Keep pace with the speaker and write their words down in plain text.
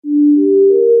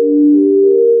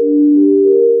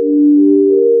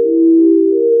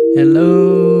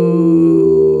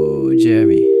Hello,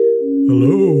 Jeremy.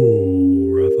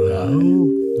 Hello, Raphael.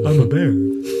 I'm a bear.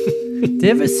 Did you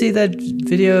ever see that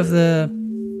video of the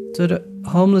sort of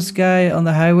homeless guy on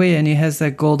the highway and he has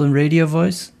that golden radio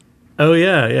voice? Oh,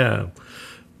 yeah.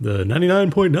 The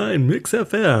 99.9 Mix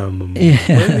FM. Yeah.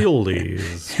 Playing the oldies.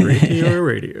 Straight to your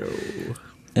radio.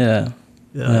 Yeah.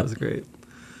 Yeah, that was great.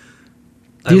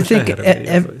 Do you think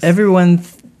everyone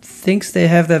thinks they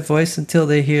have that voice until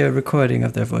they hear a recording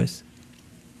of their voice?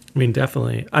 I mean,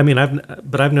 definitely. I mean,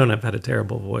 I've known I've had a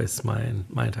terrible voice my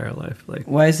entire life. Like,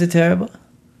 why is it terrible?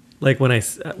 Like when I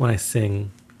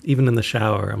sing, even in the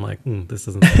shower, I'm like, this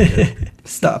doesn't sound good.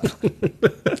 Stop.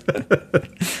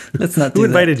 Let's not do Who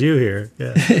invited you here?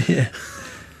 Yeah.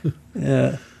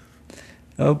 Yeah.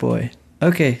 Oh boy.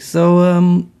 Okay,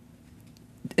 so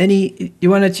you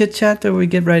want to chit chat or we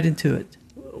get right into it?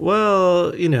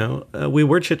 Well, we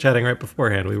were chit-chatting right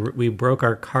beforehand. We broke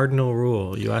our cardinal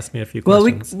rule. You asked me a few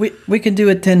questions. Well, we can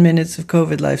do 10 minutes of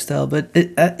COVID lifestyle, but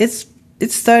it's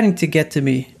starting to get to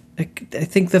me. I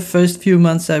think the first few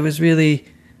months I was really,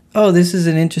 this is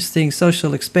an interesting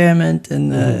social experiment,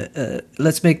 and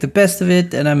let's make the best of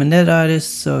it. And I'm a net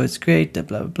artist, so it's great. Blah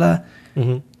blah blah.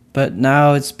 Mm-hmm. But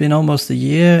now it's been almost a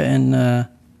year, and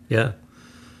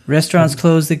restaurants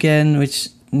closed again. Which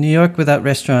New York without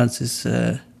restaurants is.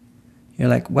 You're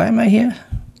like, why am I here?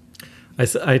 I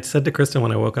said to Kristen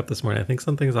when I woke up this morning, I think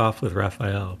something's off with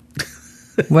Raphael.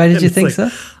 Why did you think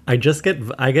so? I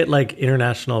get like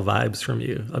international vibes from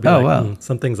you. I'll be wow.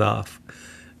 Something's off.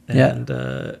 And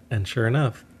and sure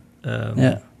enough.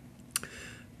 Well,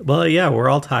 yeah, we're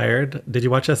all tired. Did you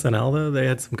watch SNL though? They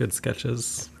had some good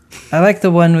sketches. I like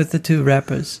the one with the two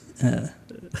rappers.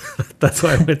 That's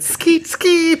why I went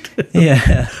skeet.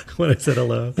 Yeah. When I said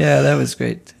hello. Yeah, that was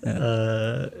great.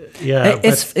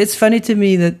 It's funny to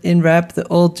me that in rap, the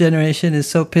old generation is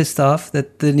so pissed off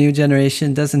that the new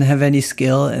generation doesn't have any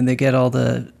skill and they get all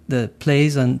the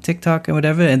plays on TikTok and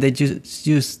whatever, and they just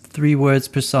use 3 words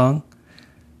per song.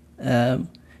 And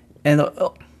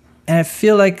I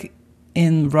feel like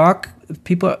in rock,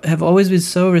 people have always been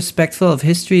so respectful of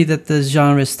history that the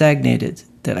genre stagnated.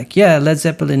 They're like, yeah, Led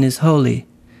Zeppelin is holy.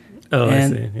 Oh, I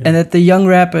see. Yeah. And that the young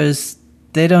rappers,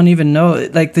 they don't even know.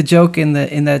 Like the joke in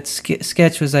that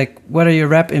sketch was like, "What are your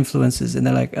rap influences?" And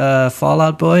they're like, "Fall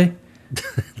Out Boy."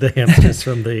 The hamsters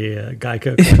from the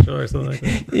Geico commercial or something like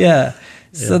that. Yeah.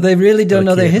 So they really don't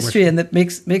know their history, and that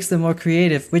makes them more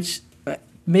creative, which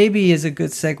maybe is a good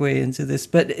segue into this.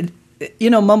 But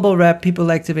mumble rap, people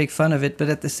like to make fun of it, but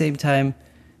at the same time,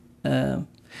 there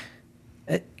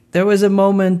was a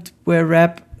moment where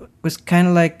rap was kind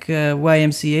of like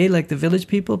YMCA, like the Village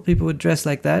People. People would dress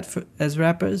like that as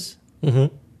rappers.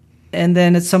 Mm-hmm. And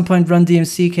then at some point, Run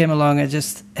DMC came along and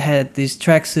just had these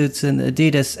tracksuits and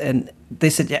Adidas. And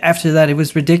they said, after that, it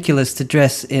was ridiculous to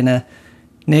dress in a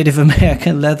Native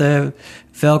American leather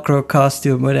Velcro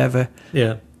costume, whatever.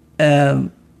 Yeah.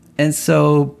 And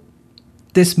so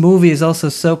this movie is also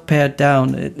so pared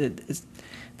down. It's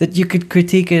that you could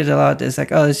critique it a lot. It's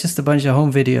like, it's just a bunch of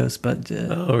home videos. But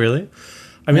oh, really?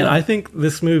 I mean, I think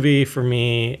this movie for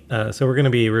me, so we're going to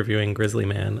be reviewing Grizzly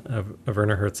Man of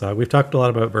Werner Herzog. We've talked a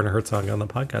lot about Werner Herzog on the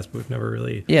podcast, but we've never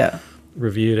really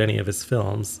reviewed any of his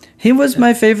films. He was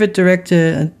my favorite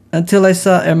director until I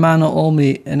saw Ermanno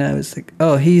Olmi, and I was like,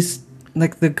 he's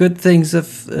like the good things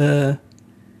of Werner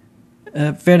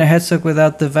Herzog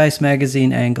without the Vice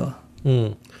magazine angle.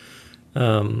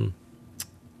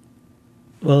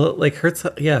 Well, like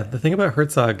Herzog, the thing about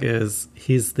Herzog is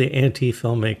he's the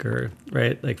anti-filmmaker,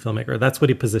 right? Like filmmaker. That's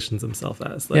what he positions himself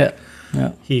as. Like,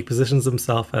 he positions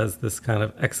himself as this kind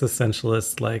of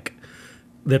existentialist, like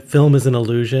that film is an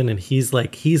illusion, and he's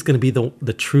going to be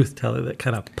the truth teller that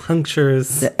kind of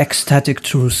punctures the ecstatic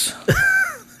truth,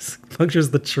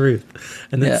 punctures the truth,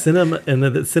 and that the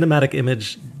cinematic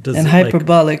image does and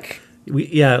hyperbolic.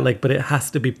 But it has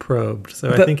to be probed.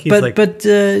 So I think he's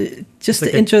just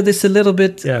to intro this a little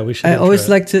bit. Yeah, we should. I always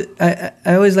like to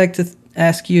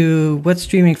ask you, what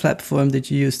streaming platform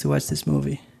did you use to watch this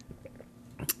movie?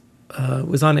 It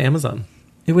was on Amazon.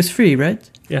 It was free, right?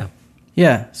 Yeah.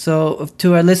 Yeah. So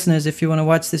to our listeners, if you want to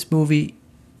watch this movie,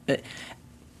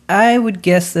 I would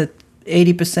guess that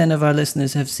 80% of our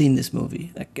listeners have seen this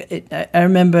movie. I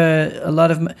remember a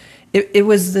lot of it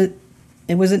was an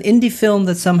indie film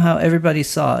that somehow everybody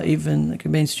saw, even like a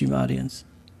mainstream audience.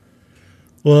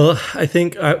 Well, I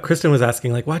think Kristen was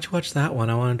asking, like, why'd you watch that one?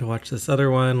 I wanted to watch this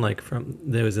other one, like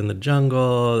that was in the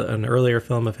jungle, an earlier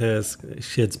film of his.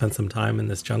 She had spent some time in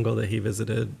this jungle that he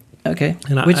visited. Okay.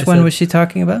 And which one was she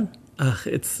talking about?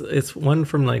 It's one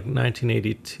from like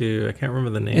 1982. I can't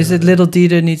remember the name. Is it Little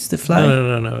Dieter Needs to Fly?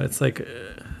 No. It's like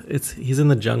he's in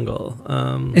the jungle.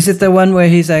 Is it the one where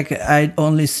he's like, I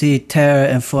only see terror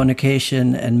and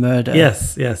fornication and murder?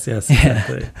 Yes,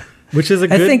 exactly. Which is a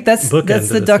good. I think that's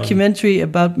the documentary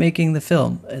about making the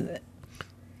film.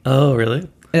 Oh, really?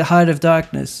 Heart of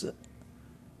Darkness.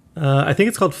 I think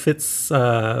it's called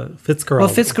Fitzcarraldo. Well,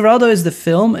 Fitzcarraldo is the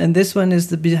film, and this one is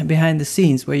the behind the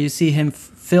scenes where you see him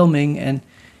filming. And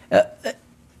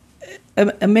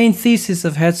a main thesis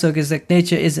of Herzog is like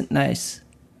nature isn't nice.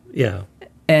 Yeah.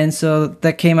 And so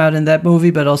that came out in that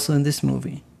movie, but also in this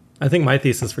movie. I think my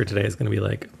thesis for today is going to be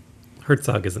like,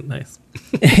 Herzog isn't nice.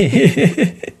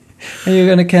 Are you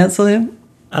going to cancel him?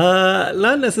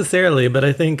 Not necessarily, but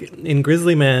I think in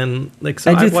Grizzly Man, like,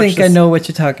 so I think I know what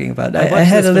you're talking about. I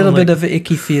had a little bit of an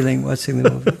icky feeling watching the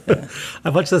movie. Yeah.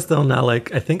 I've watched this film now,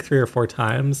 like, I think 3 or 4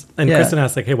 times. And Kristen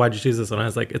asked, like, hey, why'd you choose this one? I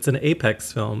was like, it's an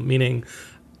apex film, meaning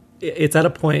it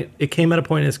came at a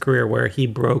point in his career where he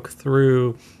broke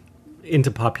through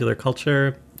into popular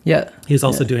culture. Yeah. He was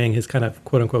also doing his kind of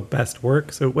quote unquote best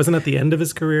work. So it wasn't at the end of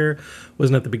his career,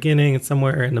 wasn't at the beginning. It's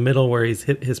somewhere in the middle where he's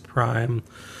hit his prime.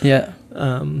 Yeah.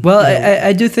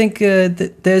 I do think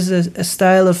that there's a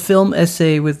style of film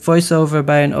essay with voiceover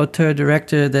by an auteur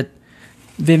director that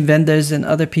Wim Wenders and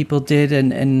other people did,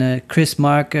 and Chris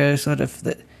Marker, sort of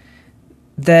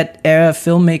that era of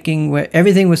filmmaking where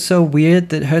everything was so weird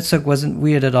that Herzog wasn't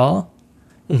weird at all.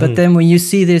 But then when you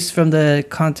see this from the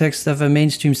context of a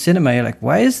mainstream cinema, you're like,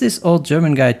 why is this old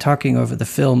German guy talking over the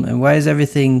film? And why is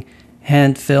everything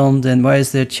hand filmed? And why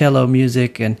is there cello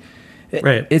music? And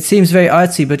it seems very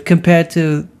artsy, but compared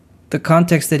to the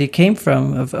context that he came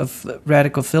from of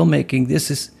radical filmmaking,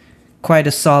 this is quite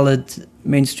a solid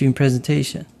mainstream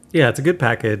presentation. Yeah, it's a good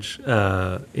package. It's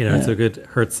a good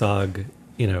Herzog,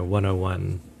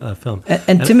 101 film.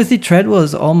 And Timothy Treadwell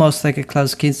is almost like a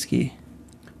Klaus Kinski.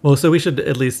 Well, so we should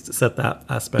at least set that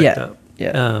aspect up.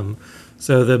 Yeah.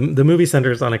 So the movie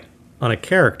centers on a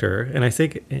character, and I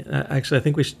think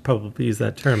we should probably use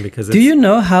that term because. Do you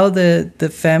know how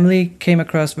the family came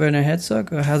across Werner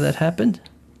Herzog, or how that happened?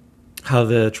 How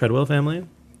the Treadwell family?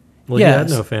 Well, he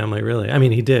had no family really. I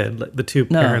mean, he did. Like, the two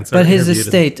parents. But his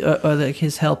estate or like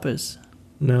his helpers.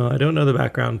 No, I don't know the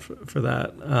background for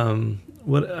that.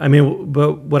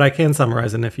 But what I can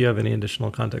summarize, and if you have any additional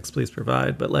context, please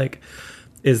provide. But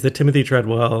is that Timothy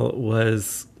Treadwell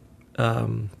was,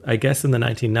 I guess in the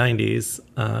 1990s,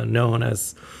 known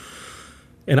as,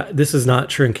 and this is not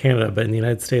true in Canada, but in the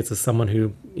United States, as someone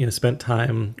who spent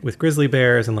time with grizzly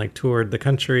bears and toured the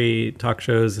country, talk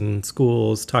shows and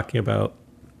schools, talking about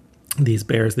these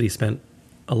bears that he spent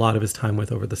a lot of his time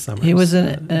with over the summer. He was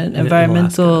an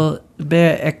environmental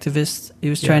bear activist. He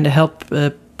was trying to help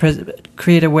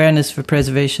create awareness for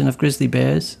preservation of grizzly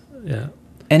bears. Yeah.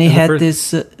 And he had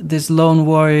this lone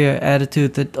warrior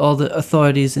attitude that all the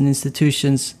authorities and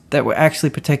institutions that were actually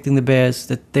protecting the bears,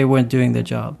 that they weren't doing their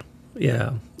job.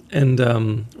 Yeah. And,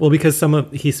 because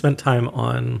he spent time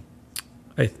on,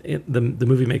 the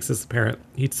movie makes this apparent,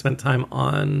 he spent time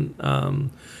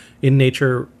on, in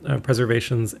nature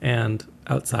preservations and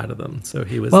outside of them. So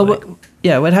he was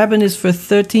what happened is for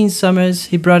 13 summers,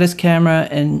 he brought his camera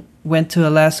and went to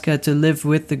Alaska to live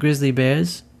with the grizzly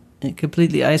bears, and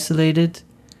completely isolated.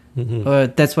 Mm-hmm. Or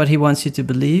that's what he wants you to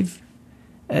believe.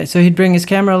 So he'd bring his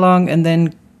camera along, and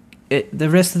then the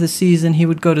rest of the season he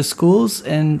would go to schools,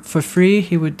 and for free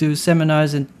he would do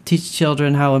seminars and teach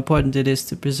children how important it is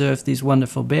to preserve these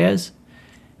wonderful bears.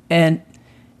 And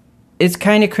it's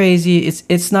kind of crazy.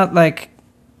 It's not like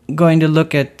going to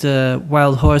look at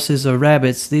wild horses or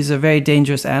rabbits. These are very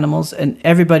dangerous animals, and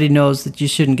everybody knows that you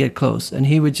shouldn't get close. And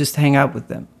he would just hang out with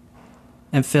them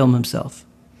and film himself.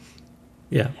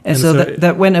 Yeah. And so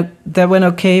that went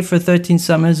okay for 13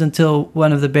 summers until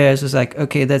one of the bears was like,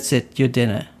 okay, that's it, your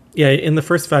dinner. Yeah, in the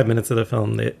first 5 minutes of the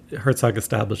film, Herzog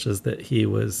establishes that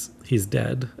he's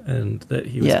dead and that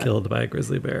he was killed by a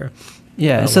grizzly bear.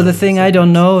 Yeah, so the thing I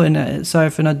don't know, and sorry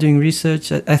for not doing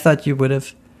research, I thought you would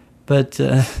have, but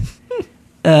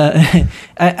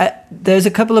there's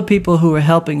a couple of people who were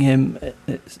helping him.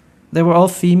 They were all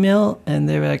female, and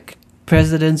they were like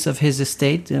presidents of his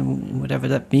estate and whatever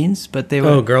that means, but they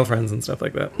were girlfriends and stuff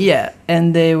like that. Yeah,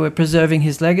 and they were preserving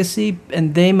his legacy,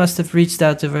 and they must have reached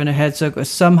out to Werner Herzog, or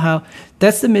somehow.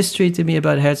 That's the mystery to me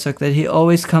about Herzog, that he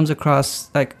always comes across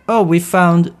like, oh, we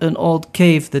found an old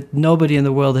cave that nobody in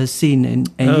the world has seen, and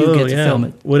you get to film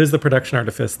it. What is the production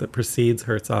artifice that precedes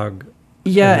Herzog?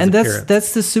 Yeah, and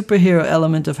that's the superhero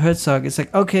element of Herzog. It's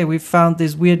like, okay, we found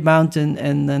this weird mountain,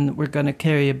 and then we're going to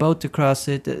carry a boat across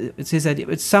it. It's his idea.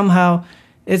 It's somehow,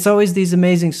 it's always these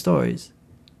amazing stories.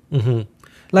 Mm-hmm.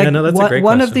 Like, that's a great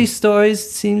one question. of these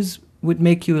stories would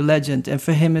make you a legend, and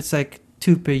for him, it's like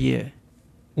 2 per year.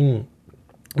 Mm.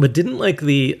 But didn't like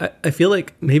I feel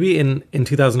like maybe in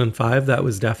 2005 that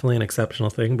was definitely an exceptional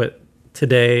thing, but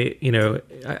today, you know,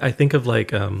 I think of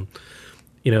like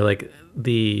you know, like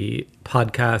the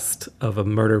podcast of a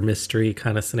murder mystery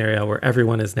kind of scenario where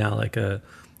everyone is now like a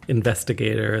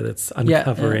investigator that's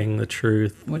uncovering the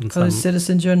truth. What call it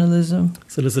citizen journalism?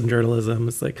 Citizen journalism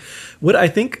is like what I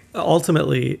think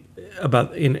ultimately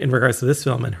about in regards to this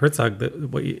film and Herzog,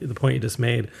 the point you just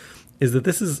made is that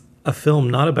this is a film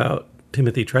not about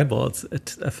Timothy Treadwell.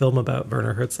 It's a film about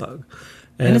Werner Herzog.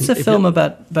 And it's a film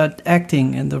about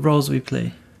acting and the roles we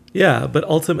play. Yeah, but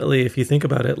ultimately, if you think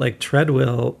about it, like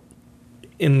Treadwell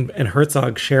and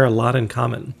Herzog share a lot in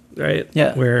common, right?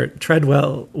 Yeah. Where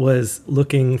Treadwell was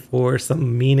looking for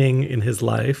some meaning in his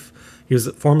life. He was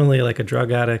formerly like a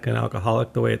drug addict and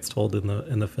alcoholic, the way it's told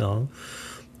in the film.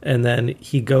 And then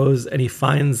he goes and he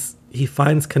finds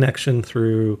connection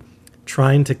through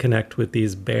trying to connect with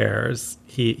these bears.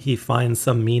 He finds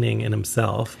some meaning in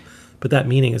himself, but that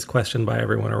meaning is questioned by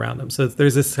everyone around him. So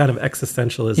there's this kind of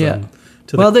existentialism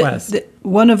to the quest.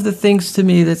 One of the things to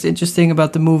me that's interesting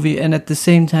about the movie and at the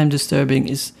same time disturbing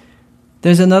is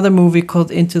there's another movie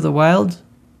called Into the Wild.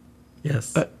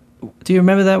 Yes. Do you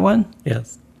remember that one?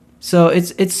 Yes. So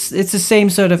it's the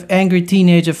same sort of angry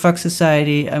teenager, fuck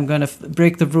society, I'm going to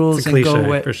break the rules and go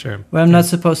where I'm not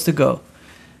supposed to go.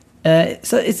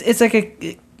 So it's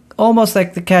like almost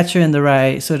like the Catcher in the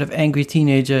Rye sort of angry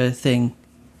teenager thing.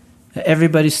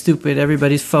 Everybody's stupid,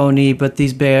 everybody's phony, but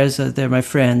these bears, they're my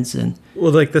friends. And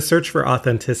well, like the search for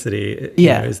authenticity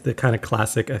is the kind of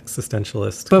classic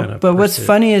existentialist kind of But what's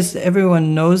funny is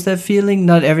everyone knows that feeling.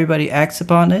 Not everybody acts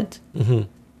upon it. Mm-hmm.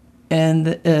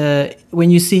 And when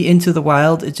you see Into the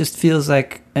Wild, it just feels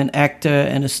like an actor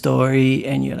and a story,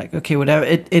 and you're like, okay, whatever.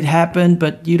 It happened,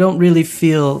 but you don't really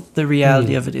feel the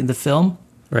reality of it in the film.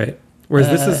 Right.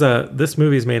 Whereas this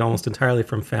movie is made almost entirely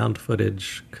from found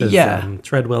footage because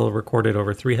Treadwell recorded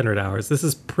over 300 hours. This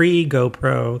is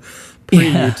pre-GoPro,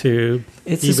 pre-YouTube.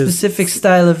 It's a specific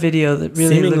style of video that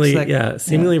really looks like...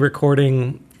 seemingly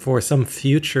recording for some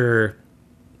future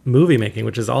movie making,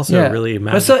 which is also really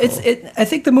magical. But so I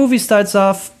think the movie starts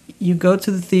off, you go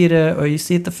to the theater or you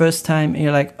see it the first time and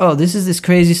you're like, oh, this is this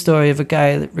crazy story of a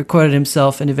guy that recorded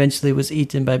himself and eventually was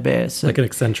eaten by bears. So, like an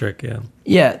eccentric,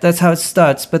 Yeah, that's how it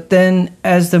starts. But then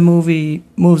as the movie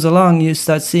moves along, you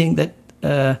start seeing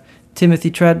that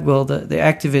Timothy Treadwell, the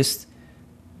activist,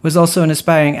 was also an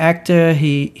aspiring actor.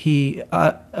 He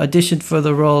auditioned for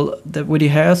the role that Woody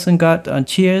Harrelson got on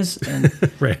Cheers. And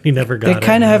right, he never got it. They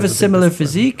kind of have a similar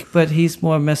physique, but he's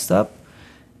more messed up.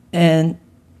 And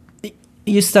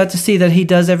you start to see that he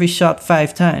does every shot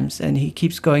 5 times, and he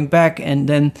keeps going back. And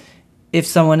then if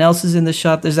someone else is in the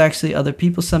shot, there's actually other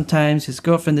people sometimes. His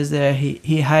girlfriend is there.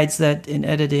 He hides that in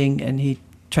editing, and he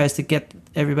tries to get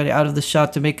everybody out of the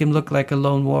shot to make him look like a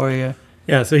lone warrior.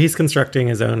 Yeah, so he's constructing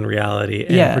his own reality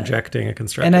and projecting a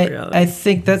constructed reality. I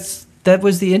think that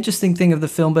was the interesting thing of the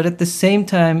film, but at the same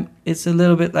time, it's a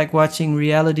little bit like watching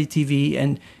reality TV,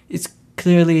 and it's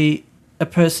clearly a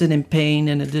person in pain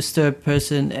and a disturbed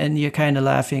person, and you're kind of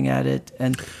laughing at it.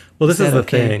 And well, this is the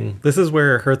thing. This is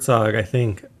where Herzog, I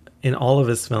think, in all of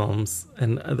his films,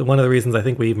 and one of the reasons I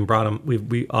think we even brought him,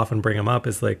 we often bring him up,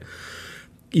 is like,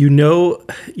 you know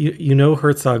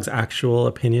Herzog's actual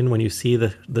opinion when you see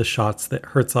the shots that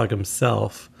Herzog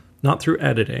himself, not through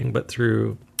editing, but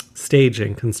through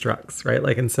staging, constructs, right?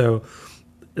 Like, and so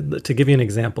to give you an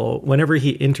example, whenever he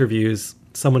interviews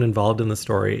someone involved in the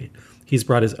story, he's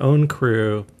brought his own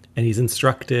crew and he's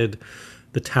instructed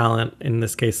the talent, in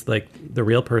this case, like the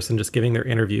real person just giving their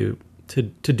interview, to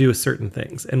do certain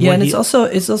things. And it's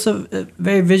also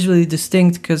very visually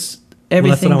distinct because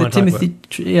everything that Timothy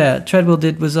Treadwell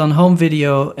did was on home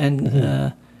video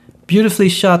and beautifully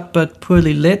shot but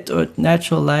poorly lit or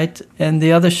natural light, and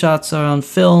the other shots are on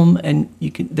film and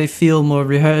they feel more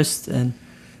rehearsed. And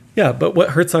but what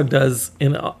Herzog does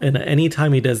in any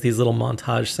time he does these little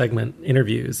montage segment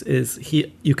interviews is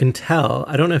you can tell,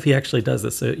 I don't know if he actually does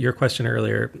this, so your question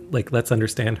earlier, like, let's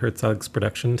understand Herzog's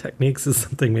production techniques, is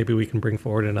something maybe we can bring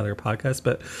forward in another podcast,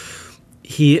 but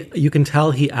you can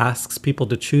tell he asks people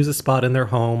to choose a spot in their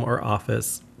home or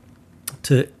office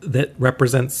that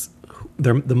represents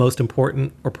the most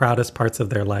important or proudest parts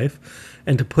of their life,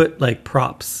 and to put like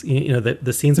props.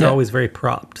 The scenes are always very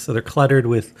propped, so they're cluttered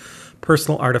with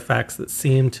personal artifacts that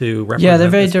seem to represent they're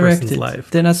very this directed. person's life.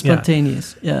 They're not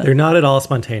spontaneous. They're not at all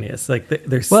spontaneous. Like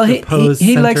they're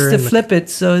he likes to flip it.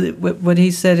 So what he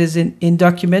said is in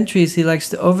documentaries he likes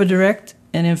to over direct,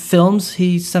 and in films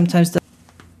he sometimes does.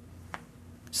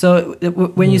 So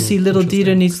when you see Little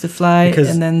Dieter Needs to Fly,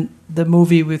 and then the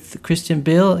movie with Christian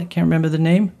Bale, I can't remember the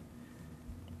name.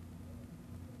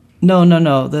 No.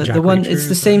 The one, it's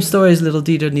the same story as Little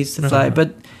Dieter Needs to Fly,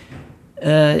 but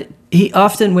he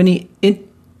often, when he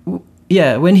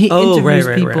interviews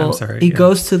people, he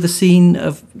goes to the scene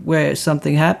of where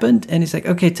something happened, and he's like,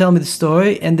 okay, tell me the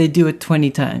story, and they do it 20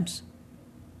 times.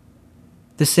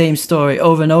 The same story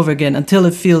over and over again until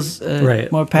it feels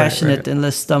more passionate and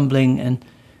less stumbling.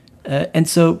 And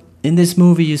so in this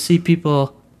movie, you see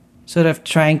people sort of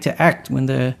trying to act when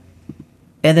they're...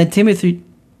 And then Timothy...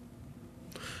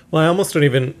 Well, I almost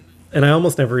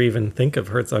never even think of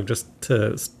Herzog, just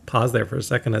to pause there for a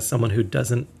second, as someone who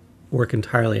doesn't work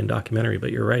entirely in documentary,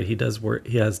 but you're right, he does work.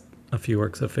 He has a few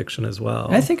works of fiction as well.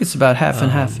 I think it's about half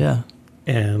and half, yeah.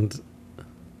 And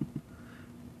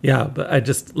yeah, but I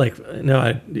just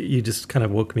you just kind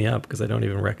of woke me up because I don't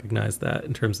even recognize that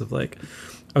in terms of like,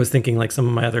 I was thinking like some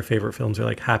of my other favorite films are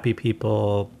like Happy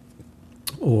People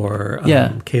or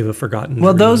Cave of Forgotten Dreams.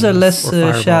 Well, those are less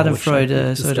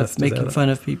Schadenfreude, sort of making fun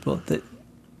of people.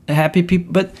 Happy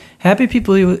People,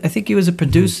 I think he was a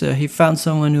producer. Mm-hmm. He found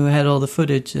someone who had all the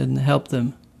footage and helped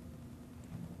them.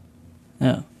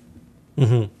 Yeah.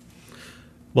 Mm-hmm.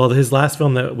 Well, his last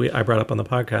film that I brought up on the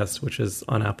podcast, which is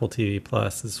on Apple TV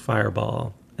Plus, is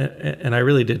Fireball, and I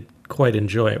really did quite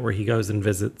enjoy it. Where he goes and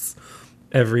visits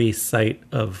every site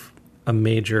of a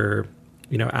major,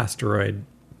 asteroid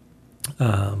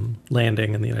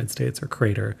landing in the United States or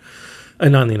crater,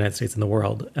 not in the United States, in the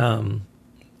world.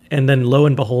 And then Lo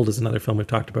and Behold is another film we've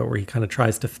talked about where he kind of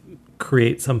tries to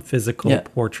create some physical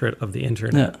portrait of the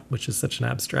internet, which is such an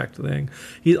abstract thing.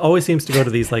 He always seems to go to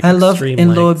these like extreme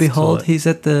in Lo and Behold, he's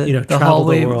at the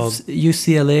hallway of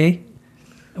UCLA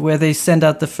where they send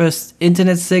out the first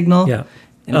internet signal. Yeah.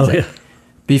 And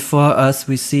before us,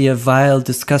 we see a vile,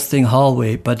 disgusting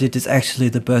hallway, but it is actually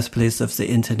the birthplace of the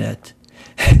internet.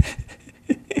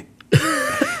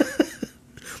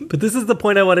 But this is the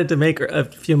point I wanted to make a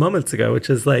few moments ago, which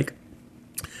is like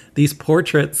these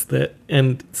portraits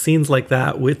and scenes like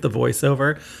that with the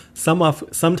voiceover,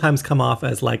 sometimes come off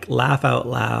as like laugh out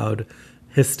loud,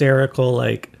 hysterical,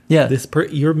 like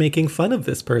you're making fun of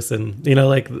this person,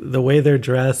 like the way they're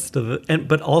dressed,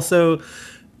 but also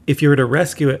if you were to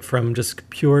rescue it from just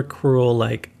pure cruel,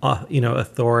 like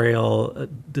authorial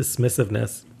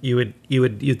dismissiveness,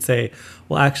 you'd say,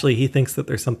 well, actually, he thinks that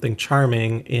there's something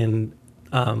charming in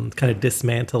kind of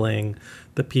dismantling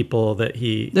the people that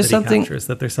he captures.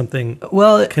 That there's something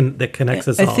that connects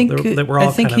us all.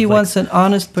 I think he wants an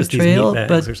honest portrayal,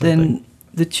 but then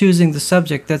the choosing the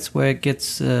subject, that's where it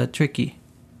gets tricky.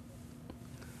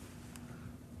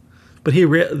 But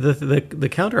the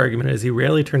counter argument is he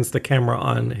rarely turns the camera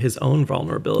on his own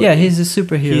vulnerability. Yeah, he's a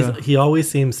superhero. He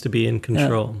always seems to be in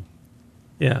control.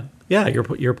 Yeah. Yeah,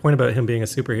 your point about him being a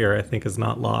superhero, I think, is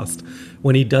not lost.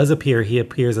 When he does appear, he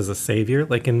appears as a savior.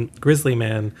 Like in Grizzly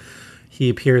Man, he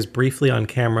appears briefly on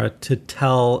camera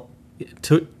to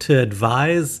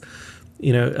advise,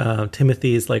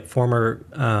 Timothy's like former,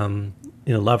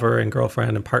 lover and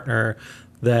girlfriend and partner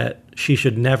that she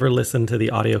should never listen to the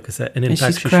audio cassette, and in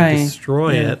fact she should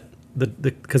destroy it.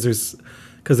 Because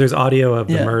there's audio of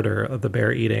the murder of the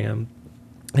bear eating him,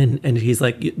 and he's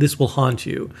like, this will haunt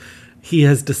you. He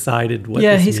has decided what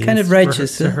this he's means kind of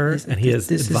righteous to her, and he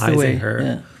is advising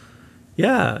her.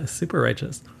 Yeah, super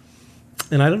righteous.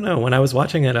 And I don't know, when I was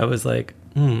watching it, I was like,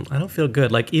 I don't feel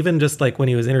good. Like even just like when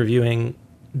he was interviewing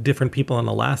different people in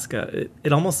Alaska,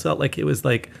 it almost felt like it was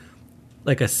like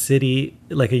a city,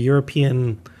 like a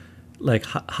European, like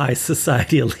high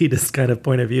society elitist kind of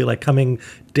point of view, like coming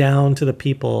down to the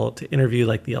people to interview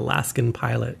like the Alaskan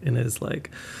pilot in his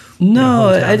like. No,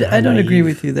 I don't agree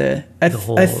with you there. I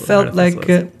felt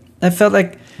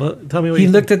like well, tell me what he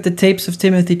looked at the tapes of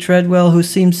Timothy Treadwell, who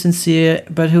seemed sincere,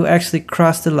 but who actually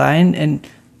crossed the line and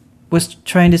was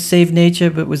trying to save nature,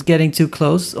 but was getting too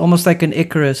close, almost like an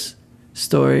Icarus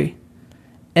story.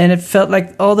 And it felt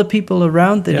like all the people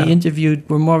around that he interviewed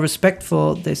were more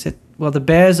respectful. They said, well, the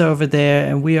bears are over there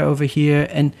and we are over here.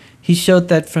 And he showed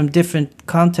that from different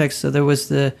contexts. So there was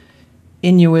the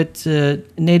Inuit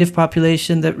native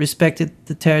population that respected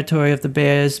the territory of the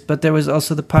bears, but there was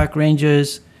also the park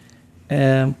rangers.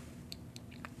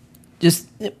 Just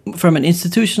from an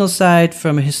institutional side,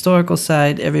 from a historical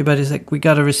side, everybody's like, we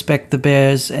got to respect the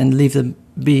bears and leave them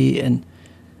be. And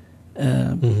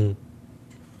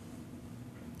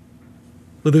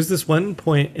Well, there's this one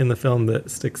point in the film that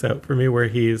sticks out for me where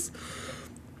he's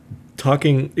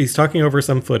talking over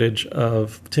some footage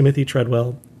of Timothy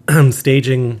Treadwell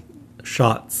staging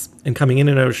shots and coming in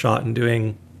and out of shot and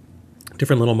doing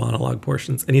different little monologue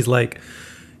portions. And he's like,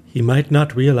 he might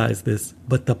not realize this,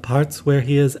 but the parts where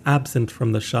he is absent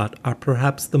from the shot are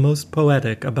perhaps the most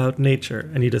poetic about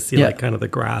nature. And you just see like kind of the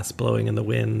grass blowing in the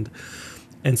wind.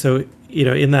 And so,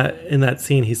 in that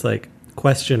scene, he's like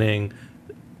questioning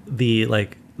the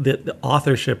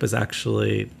authorship is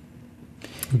actually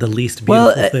the least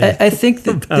beautiful thing. I think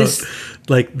that this,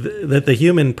 that the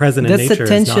human present in nature that's the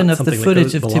tension is not of the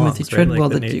footage of Timothy Treadwell,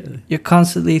 right? That you're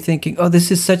constantly thinking, oh,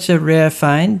 this is such a rare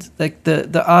find. Like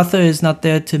the author is not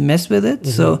there to mess with it.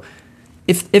 Mm-hmm. So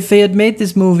if they had made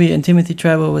this movie and Timothy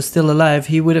Treadwell was still alive,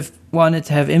 he would have wanted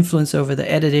to have influence over the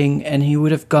editing, and he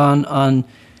would have gone on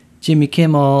Jimmy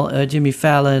Kimmel or Jimmy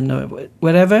Fallon or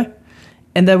whatever,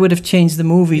 and that would have changed the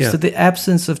movie. Yeah. So the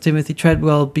absence of Timothy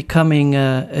Treadwell becoming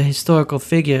a historical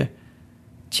figure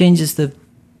changes the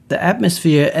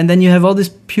atmosphere, and then you have all this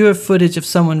pure footage of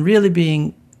someone really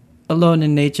being alone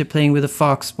in nature, playing with a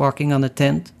fox, walking on a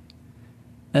tent.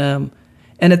 And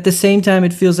at the same time,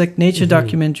 it feels like nature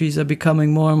documentaries are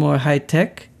becoming more and more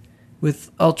high-tech,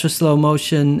 with ultra slow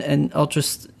motion and ultra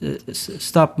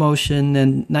stop motion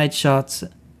and night shots.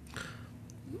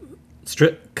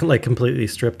 Completely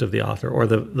stripped of the author, or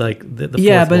the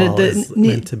yeah, but wall is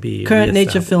meant to be current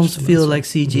nature films feel like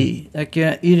CG. Like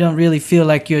you don't really feel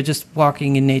like you're just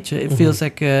walking in nature. It feels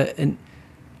like a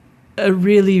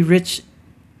really rich,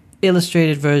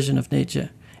 illustrated version of nature,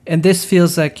 and this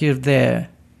feels like you're there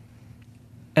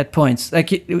at points.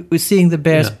 Like we're seeing the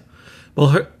bears. Yeah.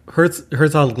 Well,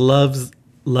 Herzog loves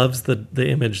the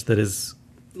image that is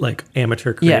like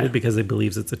amateur created because he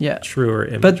believes it's a truer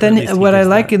image. But then what I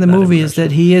like in the movie is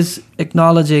that he is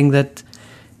acknowledging that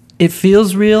it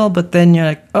feels real, but then you're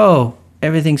like, oh,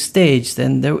 everything's staged,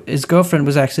 and his girlfriend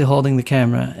was actually holding the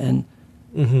camera, and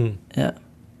I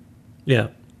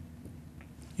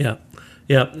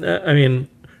mean,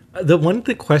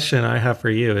 the question I have for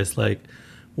you is like,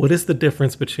 what is the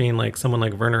difference between like someone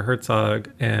like Werner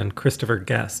Herzog and Christopher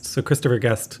Guest? So Christopher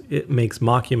Guest, it makes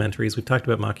mockumentaries. We've talked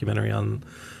about mockumentary on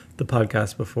the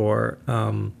podcast before.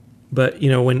 But,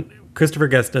 when Christopher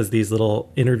Guest does these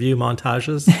little interview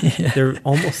montages, they're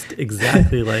almost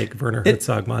exactly like Werner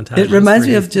Herzog montages. It reminds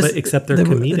me of just... except they're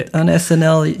comedic. On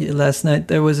SNL last night,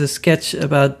 there was a sketch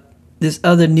about this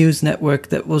other news network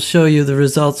that will show you the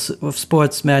results of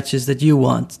sports matches that you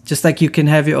want. Just like you can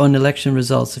have your own election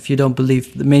results if you don't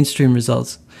believe the mainstream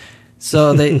results.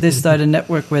 So they start a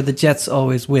network where the Jets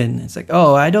always win. It's like,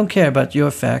 oh, I don't care about your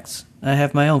facts. I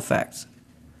have my own facts.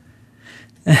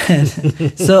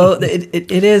 So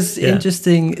it is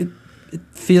interesting. It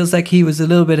feels like he was a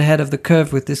little bit ahead of the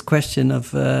curve with this question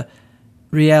of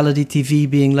reality TV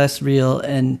being less real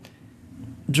and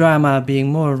drama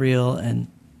being more real.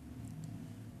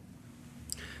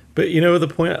 But the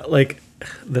point like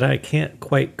that I can't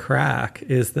quite crack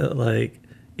is that like,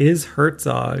 is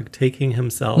Herzog taking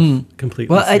himself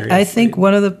completely seriously? Well, I think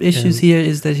one of the issues here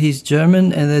is that he's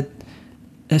German, and that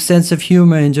a sense of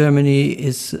humor in Germany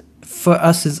is, for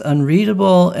us, is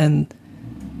unreadable, and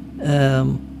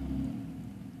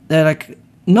they're like,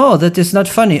 no, that is not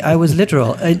funny. I was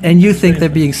literal. And you think they're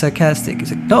being sarcastic.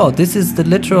 It's like, no, this is the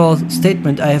literal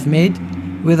statement I have made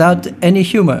without any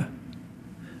humor.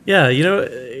 Yeah,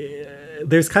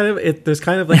 there's kind of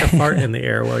like a fart in the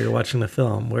air while you're watching the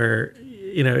film where,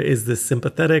 is this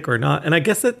sympathetic or not? And I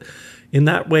guess that in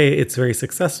that way it's very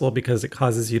successful because it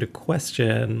causes you to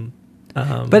question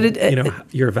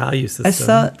your value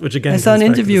system. Which again, I saw an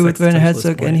interview with Werner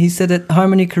Herzog, and he said that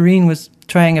Harmony Korine was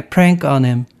trying a prank on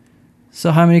him.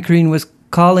 So Harmony Korine was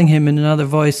calling him in another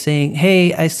voice saying,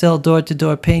 hey, I sell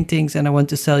door-to-door paintings and I want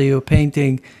to sell you a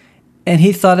painting. And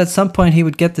he thought at some point he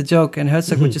would get the joke, and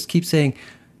Herzog would just keep saying,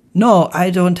 no,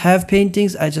 I don't have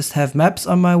paintings. I just have maps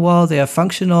on my wall. They are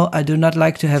functional. I do not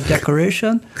like to have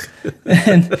decoration.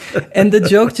 and the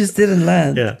joke just didn't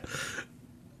land. Yeah.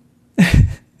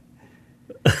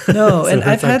 No, and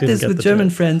I've had this with German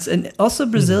friends and also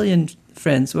Brazilian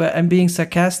friends where I'm being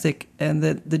sarcastic and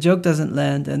the joke doesn't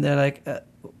land, and they're like,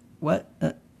 what?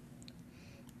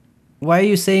 Why are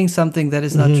you saying something that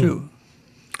is not true?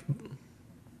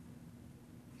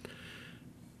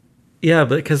 Yeah,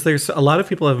 but because there's a lot of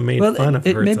people have made fun of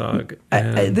Herzog,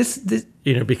 this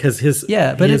because he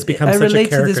has become I such a relate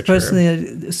caricature. to this personally.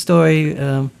 A story.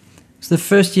 It's the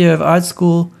first year of art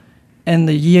school, and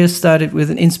the year started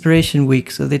with an inspiration week.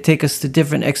 So they take us to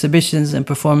different exhibitions and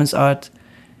performance art,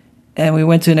 and we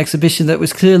went to an exhibition that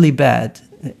was clearly bad.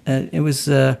 It was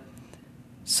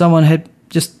someone had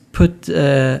just put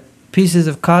pieces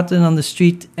of cotton on the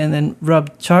street and then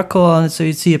rubbed charcoal on it, so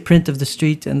you'd see a print of the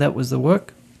street, and that was the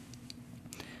work.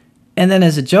 And then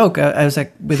as a joke, I was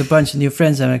like, with a bunch of new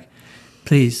friends, I'm like,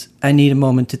 please, I need a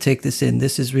moment to take this in.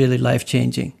 This is really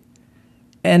life-changing.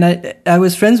 And I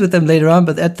was friends with them later on,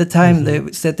 but at the time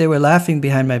they said they were laughing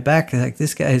behind my back. They're like,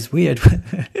 this guy is weird.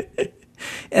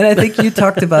 And I think you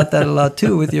talked about that a lot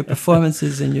too with your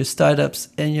performances and your startups.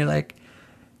 And you're like,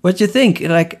 what do you think?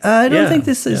 You're like, I don't think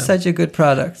this is such a good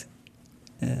product.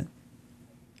 Yeah.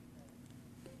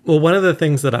 Well, one of the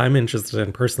things that I'm interested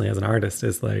in personally as an artist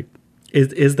is like,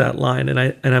 is that line.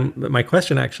 And my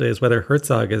question actually is whether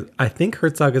I think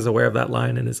Herzog is aware of that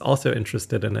line and is also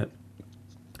interested in it.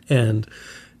 And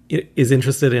is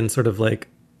interested in sort of like,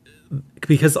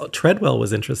 because Treadwell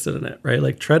was interested in it, right?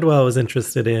 Like Treadwell was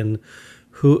interested in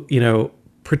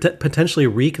potentially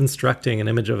reconstructing an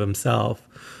image of himself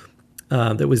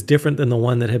that was different than the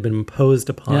one that had been imposed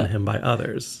upon him by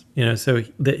others. So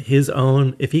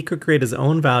that if he could create his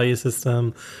own value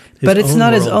system, but it's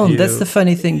not his own. That's the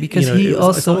funny thing, because he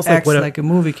also acts like a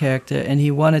movie character, and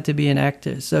he wanted to be an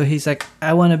actor. So he's like,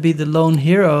 I want to be the lone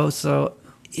hero. So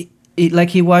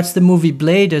he watched the movie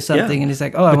Blade or something, and he's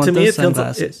like, oh, I want those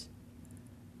sunglasses.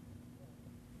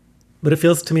 But it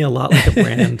feels to me a lot like a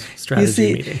brand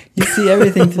strategy meeting. You see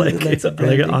everything through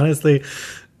like honestly.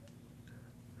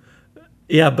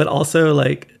 Yeah, but also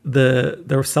like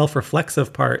the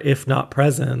self-reflexive part, if not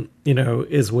present,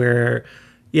 is where,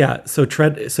 So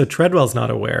Treadwell's not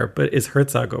aware, but is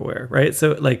Herzog aware, right?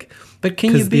 So like, but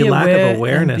can you be the lack aware of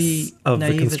awareness and be of the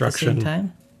naive construction at the same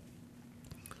time?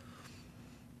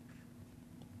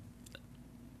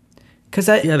 Because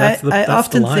I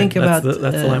often think about that's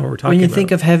the line we're talking when you about.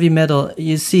 think of heavy metal,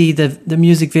 you see the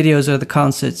music videos or the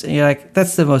concerts, and you're like,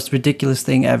 that's the most ridiculous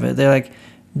thing ever. They're like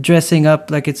dressing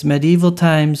up like it's medieval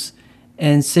times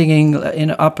and singing in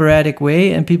an operatic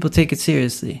way, and people take it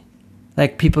seriously.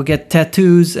 Like people get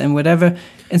tattoos and whatever,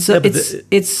 and so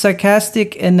it's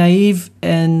sarcastic and naive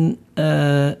and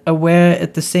aware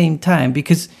at the same time,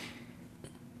 because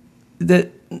the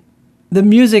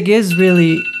music is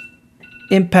really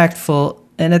impactful,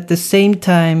 and at the same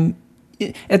time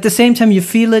you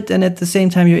feel it, and at the same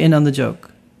time you're in on the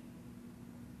joke.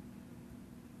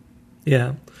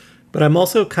 Yeah, but I'm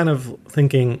also kind of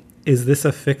thinking, is this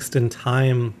a fixed in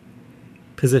time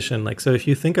position? Like, so if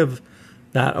you think of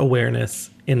that awareness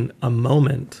in a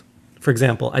moment, for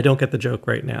example, I don't get the joke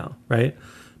right now, right?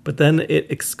 But then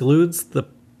it excludes the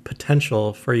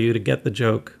potential for you to get the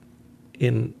joke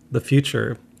in the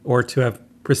future, or to have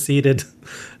preceded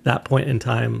that point in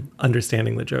time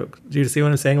understanding the joke. Do you see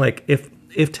what I'm saying? Like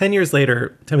if 10 years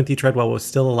later Timothy Treadwell was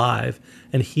still alive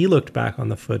and he looked back on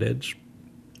the footage,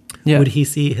 would he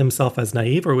see himself as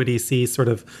naive, or would he see sort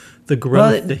of the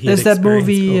growth that he had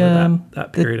experienced over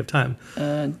that period of time?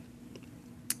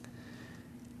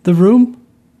 The Room?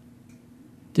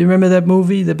 Do you remember that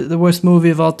movie, the worst movie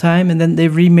of all time? And then they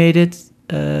remade it,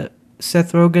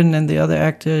 Seth Rogen and the other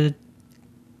actor.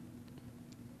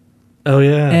 Oh,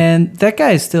 yeah. And that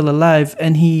guy is still alive,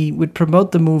 and he would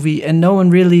promote the movie, and no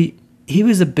one really... He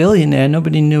was a billionaire.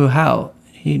 Nobody knew how.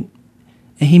 He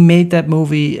made that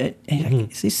movie. And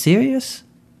like, is he serious?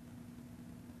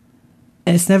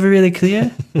 And it's never really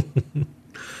clear.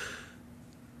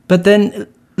 But then,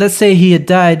 let's say he had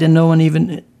died, and no one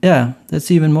even... Yeah,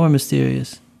 that's even more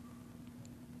mysterious.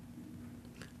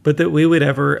 But that we would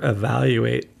ever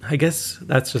evaluate, I guess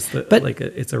that's just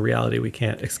it's a reality we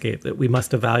can't escape, that we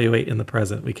must evaluate in the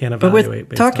present. We can't evaluate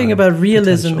based on talking about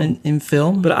realism in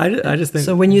film. But I just think...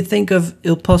 So when you think of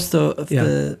Il Posto, of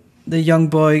the young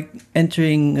boy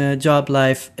entering job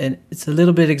life, and it's a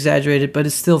little bit exaggerated, but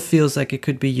it still feels like it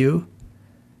could be you.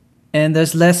 And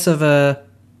there's less of a,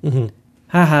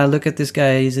 haha, look at this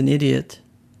guy, he's an idiot.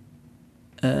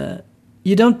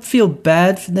 You don't feel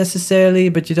bad necessarily,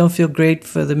 but you don't feel great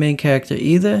for the main character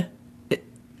either.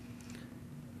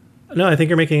 No, I think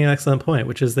you're making an excellent point,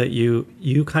 which is that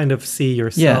you kind of see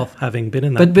yourself having been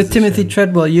in that But with Timothy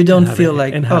Treadwell, you don't feel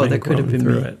like, oh, that could have been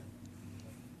me. It.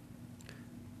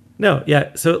 No,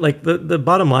 yeah. So like the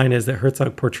bottom line is that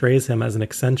Herzog portrays him as an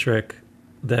eccentric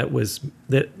that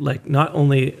not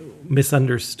only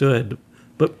misunderstood,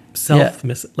 but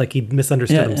he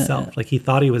misunderstood himself. Yeah. Like he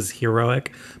thought he was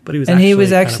heroic, but he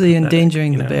was actually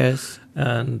endangering the bears.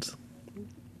 And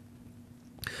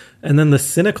then the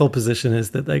cynical position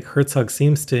is that like Herzog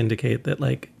seems to indicate that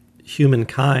like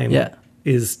humankind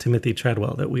is Timothy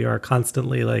Treadwell, that we are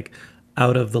constantly like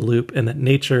out of the loop, and that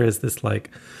nature is this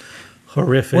like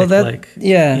horrific,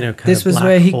 this was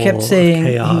where he kept saying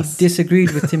he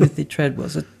disagreed with Timothy Treadwell.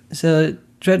 So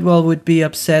Treadwell would be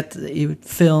upset. He would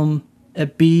film a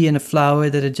bee and a flower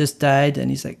that had just died, and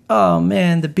he's like, oh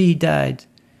man, the bee died.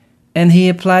 And he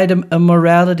applied a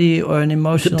morality or an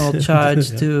emotional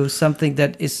charge to something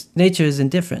that nature is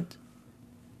indifferent.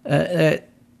 Is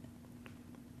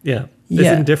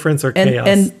indifference or chaos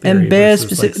and bears,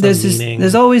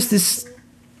 there's always this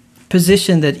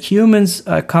position that humans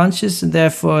are conscious and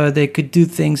therefore they could do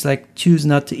things like choose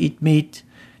not to eat meat,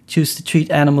 choose to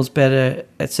treat animals better,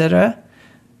 etc.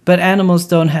 But animals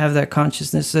don't have that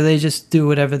consciousness, so they just do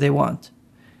whatever they want.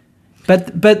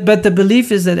 But the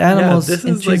belief is that animals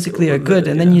intrinsically are good,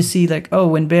 and then you see like, oh,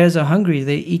 when bears are hungry,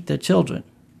 they eat their children,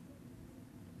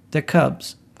 their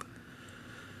cubs.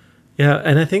 Yeah,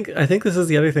 and I think this is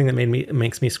the other thing that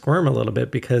makes me squirm a little bit,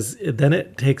 because then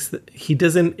it takes he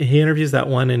interviews that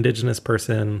one indigenous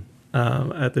person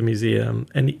at the museum,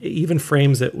 and he even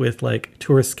frames it with like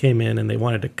tourists came in and they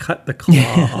wanted to cut the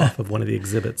claw off of one of the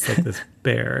exhibits, like this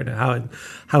bear, and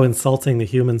how insulting the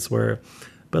humans were.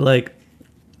 But like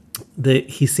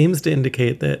he seems to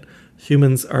indicate that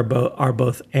humans are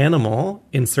both animal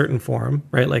in certain form,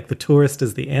 right? Like the tourist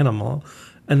is the animal,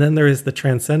 and then there is the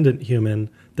transcendent human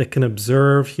that can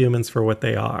observe humans for what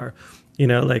they are, you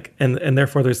know, like, and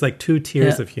therefore there's like two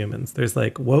tiers of humans. There's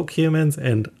like woke humans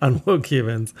and unwoke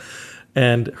humans.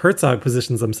 And Herzog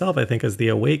positions himself, I think, as the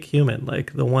awake human,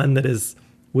 like the one that is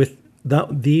with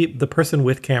the person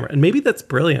with camera. And maybe that's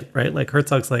brilliant, right? Like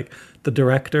Herzog's like, the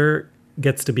director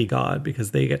gets to be God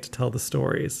because they get to tell the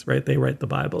stories, right? They write the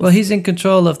Bibles. Well, he's in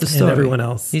control of the story. And everyone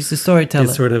else. He's the storyteller.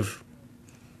 Is sort of,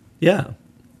 yeah.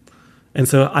 And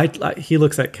so he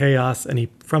looks at chaos, and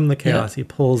from the chaos he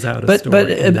pulls out a story.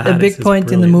 But a big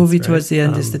point in the movie towards the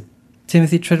end is that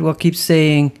Timothy Treadwell keeps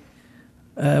saying,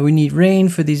 we need rain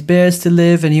for these bears to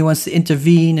live, and he wants to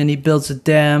intervene, and he builds a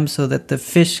dam so that the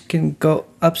fish can go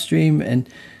upstream. And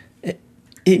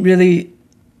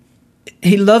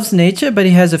he loves nature, but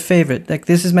he has a favorite. Like,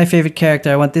 this is my favorite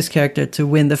character. I want this character to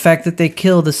win. The fact that they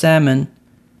kill the salmon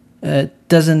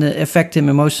doesn't affect him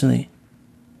emotionally.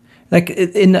 Like,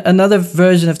 in another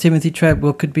version of Timothy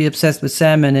Treadwell could be obsessed with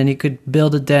salmon, and he could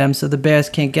build a dam so the bears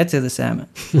can't get to the salmon.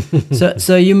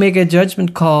 so you make a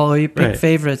judgment call, or you pick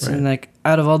favorites, and like,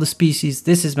 out of all the species,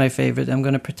 this is my favorite. I'm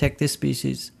going to protect this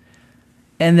species.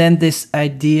 And then this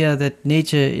idea that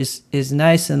nature is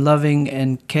nice and loving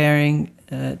and caring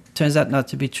turns out not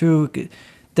to be true.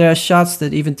 There are shots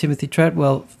that even Timothy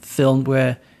Treadwell filmed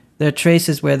where there are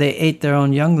traces where they ate their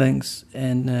own younglings,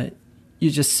 and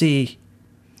you just see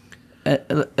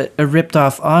a ripped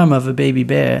off arm of a baby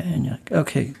bear, and you're like,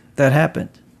 okay, that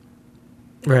happened.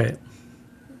 Right.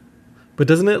 But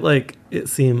doesn't it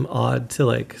seem odd to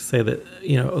like say that,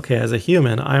 you know, okay, as a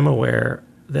human, I'm aware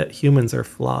that humans are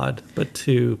flawed, but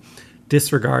to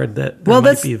disregard that there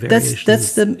might be variations.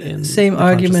 That's the same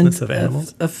argument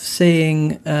of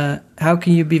saying, how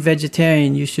can you be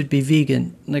vegetarian? You should be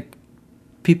vegan. Like,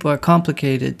 people are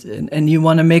complicated, and you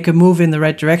want to make a move in the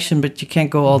right direction, but you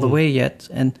can't go all the way yet.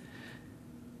 And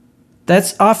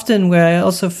that's often where I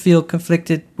also feel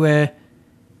conflicted, where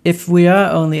if we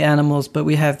are only animals, but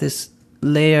we have this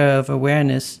layer of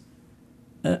awareness,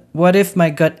 what if my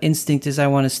gut instinct is I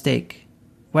want a steak?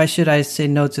 Why should I say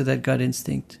no to that gut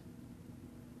instinct?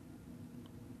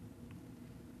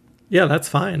 Yeah, that's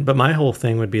fine. But my whole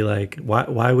thing would be like,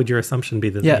 why would your assumption be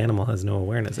that the animal has no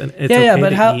awareness? And it's okay but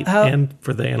to eat and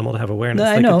for the animal to have awareness.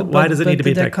 No, I know. Why does it need to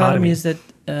be a dichotomy? The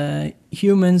dichotomy is that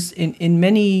humans in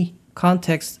many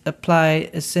contexts apply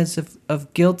a sense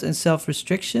of guilt and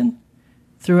self-restriction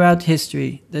throughout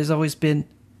history. There's always been...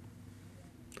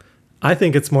 I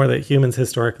think it's more that humans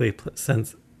historically put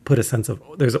a sense of...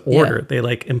 There's order. Yeah. They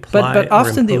like imply but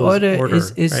often the order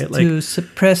is right? to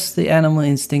suppress the animal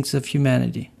instincts of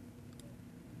humanity.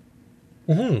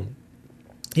 Mm-hmm.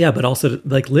 Yeah, but also,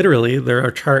 like, literally, there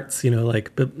are charts, you know,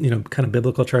 like, you know, kind of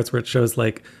biblical charts where it shows,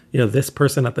 like, you know, this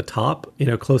person at the top, you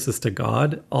know, closest to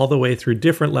God, all the way through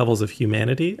different levels of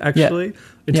humanity, actually,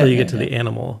 until you get to the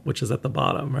animal, which is at the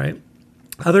bottom, right?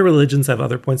 Other religions have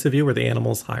other points of view where the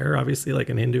animal's higher, obviously, like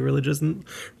in Hindu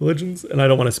religions. And I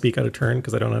don't want to speak out of turn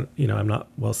because I don't, you know, I'm not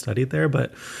well studied there,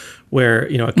 but where,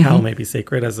 you know, a cow may be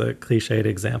sacred as a cliched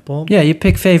example. Yeah, you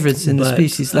pick favorites in the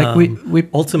species. Like we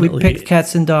ultimately picked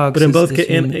cats and dogs. But in both,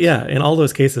 in all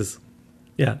those cases,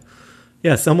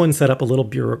 yeah, someone set up a little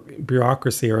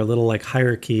bureaucracy or a little like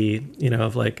hierarchy, you know,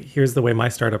 of like, here's the way my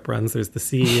startup runs. There's the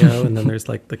CEO, and then there's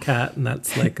like the cat, and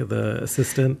that's like the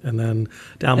assistant, and then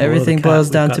down below everything the cat,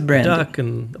 boils down to Brandon. Duck,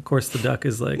 and of course the duck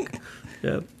is like,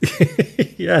 yeah,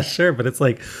 yeah, sure, but it's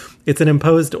like, it's an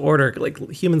imposed order. Like,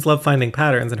 humans love finding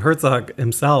patterns, and Herzog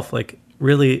himself like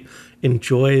really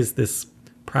enjoys this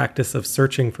practice of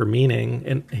searching for meaning,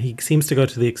 and he seems to go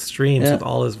to the extremes with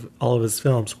all of his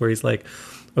films, where he's like,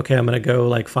 okay, I'm going to go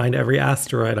like find every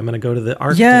asteroid. I'm going to go to the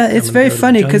Arctic. Yeah, it's very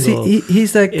funny because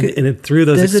he's like, and through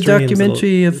those there's a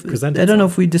documentary of, I don't know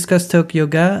if we discussed Tokyo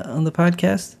Ga on the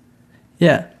podcast.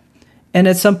 Yeah. And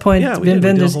at some point, Wim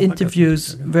Wenders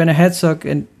interviews Werner Herzog,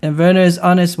 and Werner is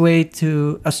on his way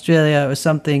to Australia or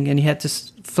something, and he had to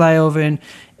fly over, and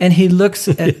he looks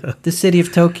at the city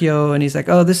of Tokyo, and he's like,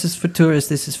 oh, this is for tourists,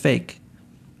 this is fake.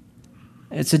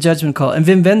 It's a judgment call. And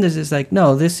Wim Wenders is like,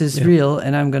 no, this is real,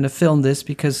 and I'm going to film this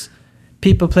because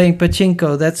people playing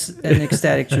pachinko, that's an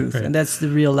ecstatic truth, and that's the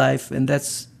real life, and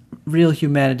that's real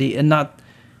humanity, and not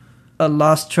a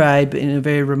lost tribe in a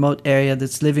very remote area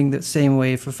that's living the same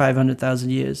way for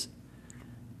 500,000 years.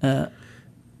 Well,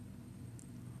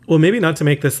 maybe not to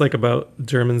make this like about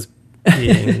Germans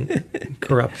being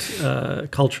corrupt,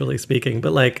 culturally speaking,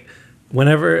 but like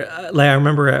whenever, like I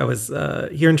remember I was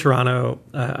here in Toronto,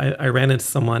 I ran into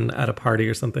someone at a party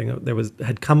or something that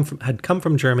had come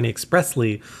from Germany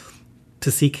expressly to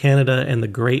see Canada and the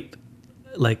great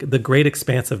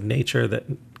expanse of nature that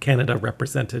Canada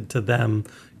represented to them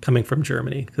coming from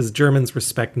Germany, because Germans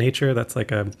respect nature. That's like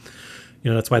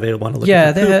that's why they want to look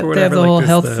at the poop or whatever. They have the whole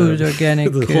health food,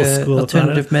 organic,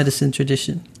 alternative medicine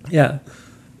tradition. Yeah.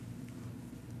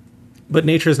 But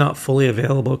nature is not fully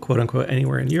available, quote unquote,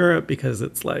 anywhere in Europe because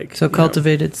it's like so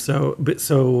cultivated. It's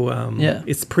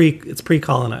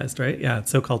pre-colonized, right? Yeah, it's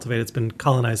so cultivated. It's been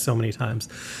colonized so many times.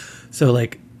 So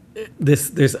like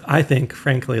there's I think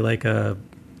frankly like a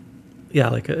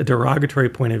derogatory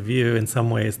point of view in some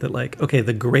ways that like, okay,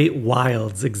 the great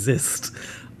wilds exist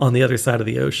on the other side of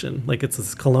the ocean. Like it's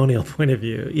this colonial point of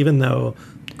view, even though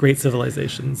great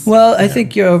civilizations. Well, I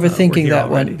think you're overthinking that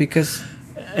one because.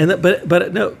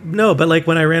 But like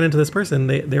when I ran into this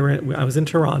person, I was in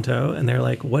Toronto, and they're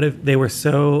like, what if they were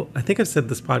so, I think I've said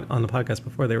this on the podcast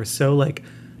before, they were so like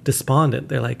despondent.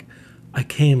 They're like, I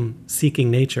came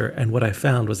seeking nature, and what I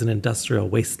found was an industrial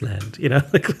wasteland.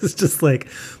 Like it was just like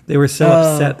they were so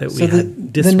upset that we had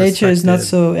disrespected the nature is not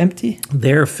so empty.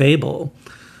 Their fable.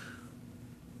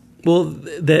 Well,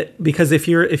 because if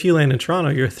you land in Toronto,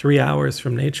 you're 3 hours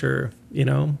from nature.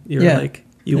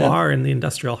 You are in the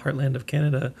industrial heartland of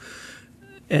Canada,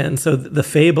 and so the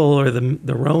fable or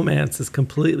the romance is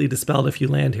completely dispelled if you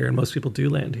land here, and most people do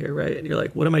land here, right? And you're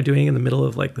like, what am I doing in the middle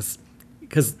of like this?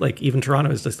 Because like even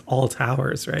Toronto is just all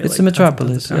towers, right? It's a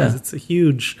metropolis. Yeah. It's a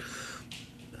huge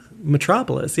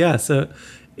metropolis. Yeah. So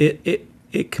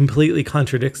it completely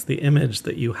contradicts the image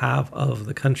that you have of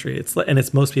the country.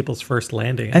 It's most people's first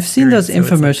landing. I've seen those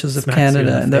infomercials of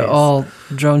Canada, and they're all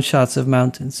drone shots of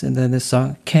mountains, and then this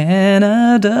song,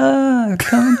 Canada,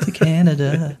 come to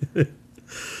Canada.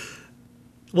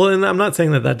 Well, and I'm not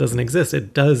saying that doesn't exist.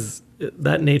 It does.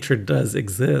 That nature does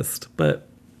exist, but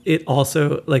it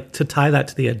also, like, to tie that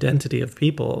to the identity of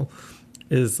people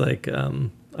is like,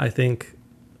 I think,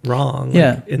 wrong.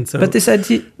 Yeah. Like, and so, but this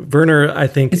idea, Werner, I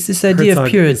think it's this idea of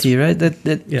purity, right? That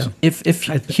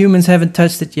if humans haven't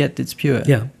touched it yet, it's pure.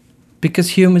 Yeah.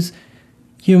 Because humans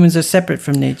are separate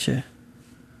from nature.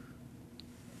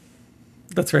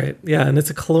 That's right. Yeah, and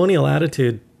it's a colonial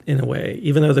attitude in a way,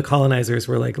 even though the colonizers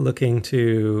were like looking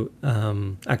to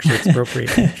actually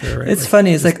expropriate nature. Right? It's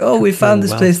funny. It's like, oh, we found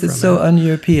this place that's so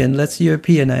un-European. Let's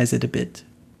Europeanize it a bit.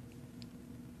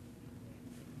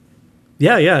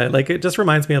 Yeah. Like it just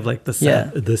reminds me of like the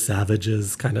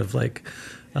savages, kind of like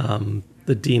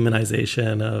the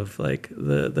demonization of like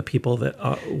the people that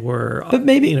were. But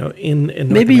maybe in North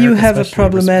maybe America, you have a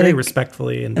problematic, very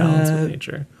respectfully in balance with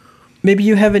nature. Maybe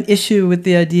you have an issue with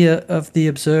the idea of the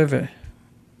observer.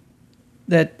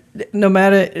 That no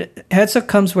matter, Herzog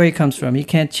comes where he comes from, he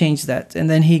can't change that. And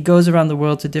then he goes around the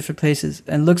world to different places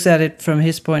and looks at it from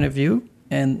his point of view.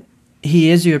 And he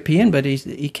is European, but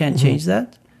he can't change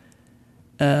that.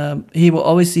 He will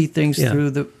always see things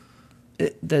through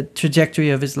the trajectory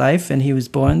of his life, and he was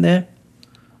born there.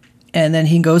 And then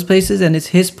he goes places, and it's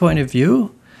his point of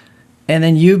view. And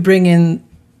then you bring in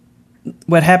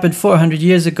what happened 400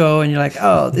 years ago, and you're like,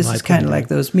 oh, this is kind of like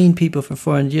those mean people from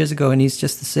 400 years ago, and he's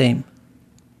just the same.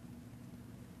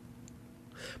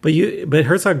 But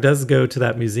Herzog does go to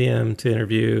that museum to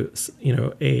interview,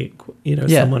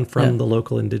 someone from the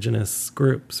local indigenous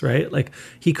groups, right? Like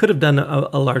he could have done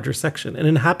a larger section. And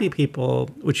in Happy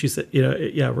People, which you said,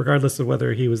 regardless of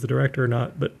whether he was the director or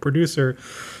not, but producer,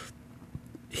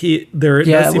 there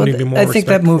does seem to be more. I think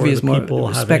that movie is more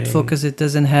respectful because it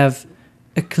doesn't have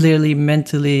a clearly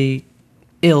mentally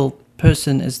ill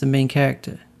person as the main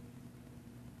character.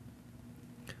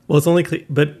 Well, it's only,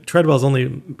 but Treadwell's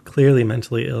only clearly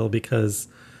mentally ill because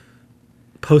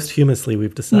posthumously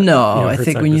we've decided. No, I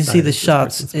think when you see the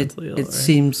shots, it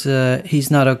seems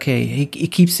he's not okay. He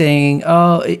keeps saying,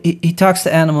 he talks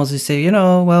to animals. He say,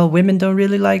 well, women don't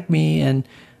really like me, and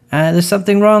there's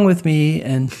something wrong with me,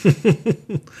 and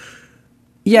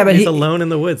Yeah, but he's alone in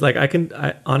the woods. Like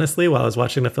I honestly, while I was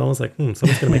watching the film, I was like, someone's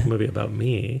going to make a movie about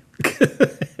me.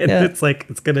 And it's like,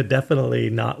 it's going to definitely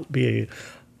not be,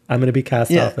 I'm going to be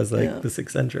cast off as like this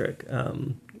eccentric.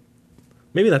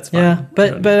 Maybe that's fine. Yeah,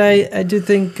 but I do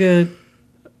think in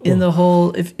the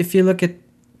whole, if you look at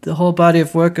the whole body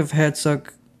of work of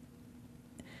Herzog,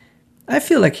 I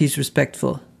feel like he's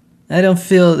respectful. I don't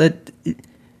feel that.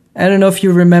 I don't know if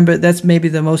you remember. That's maybe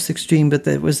the most extreme, but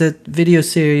there was that video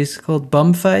series called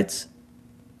Bum Fights.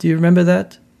 Do you remember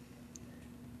that?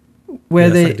 Where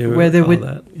yes, they would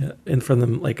that. Yeah, and from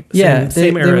them like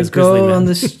same era as Grizzly go Man. on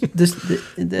the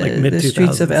like the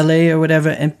streets of LA or whatever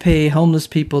and pay homeless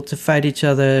people to fight each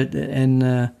other,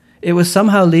 and it was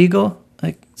somehow legal.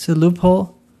 Like it's a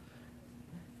loophole,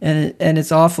 and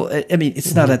it's awful. I mean,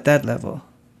 it's not at that level.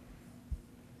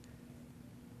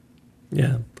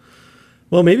 Yeah.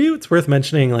 Well, maybe it's worth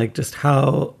mentioning like just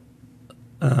how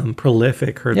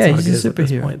prolific Herzog is at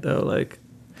this point, though. Like,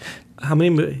 how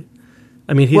many?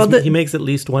 I mean, he makes at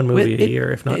least one movie a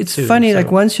year, if not two. It's funny, like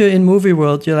once you're in movie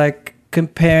world, you're like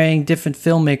comparing different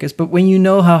filmmakers. But when you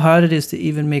know how hard it is to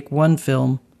even make one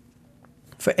film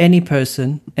for any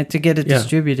person and to get it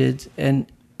distributed and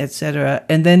etc.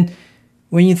 And then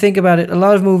when you think about it, a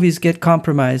lot of movies get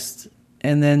compromised.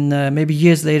 And then maybe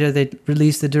years later, they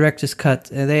released the director's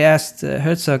cut. And they asked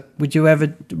Herzog, would you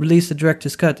ever release the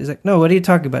director's cut? He's like, no, what are you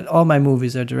talking about? All my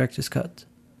movies are director's cut.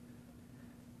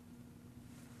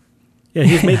 Yeah,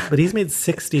 he's made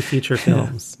 60 feature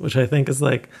films, which I think is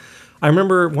like, I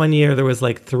remember one year there was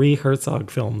like 3 Herzog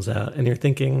films out, and you're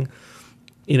thinking,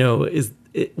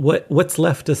 what's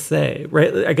left to say,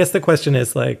 right? I guess the question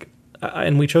is like,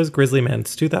 and we chose Grizzly Man.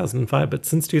 It's 2005, but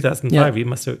since 2005, he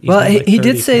must have. Well, he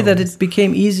did say that it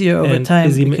became easier over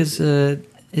time because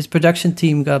his production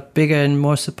team got bigger and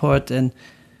more support, and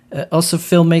also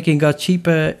filmmaking got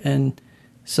cheaper, and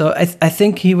so I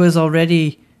think he was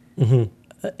already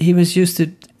he was used to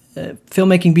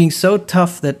filmmaking being so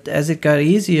tough that as it got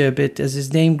easier a bit, as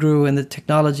his name grew and the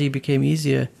technology became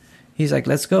easier, he's like,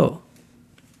 let's go.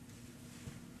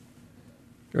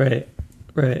 Right.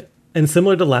 And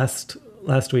similar to last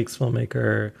week's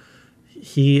filmmaker,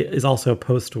 he is also a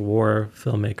post-war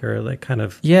filmmaker, like kind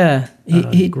of. Yeah,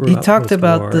 he talked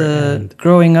about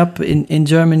growing up in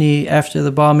Germany after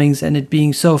the bombings and it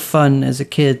being so fun as a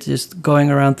kid, just going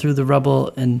around through the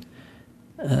rubble. And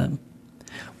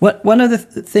one of the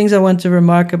things I want to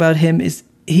remark about him is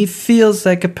he feels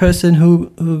like a person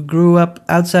who grew up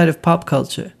outside of pop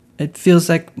culture. It feels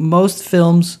like most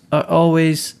films are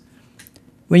always.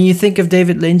 When you think of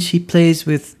David Lynch, he plays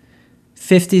with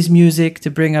 50s music to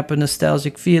bring up a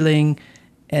nostalgic feeling,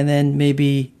 and then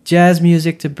maybe jazz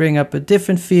music to bring up a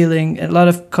different feeling, a lot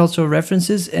of cultural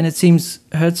references. And it seems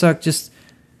Herzog just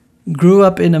grew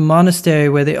up in a monastery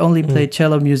where they only played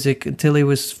cello music until he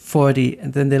was 40,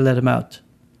 and then they let him out.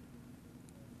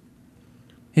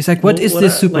 He's like, what is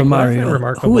this Super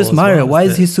Mario? Who is Mario? Why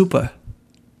is he super?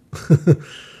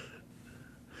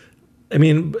 I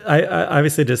mean, I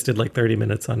obviously just did like 30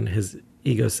 minutes on his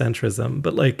egocentrism,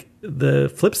 but like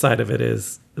the flip side of it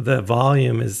is the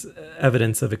volume is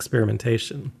evidence of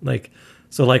experimentation. Like,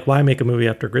 so like why make a movie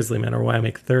after Grizzly Man or why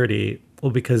make 30?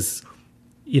 Well, because,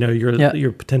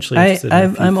 you're potentially interested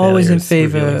in I'm always in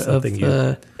favor of,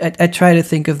 I try to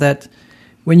think of that.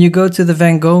 When you go to the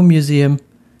Van Gogh Museum,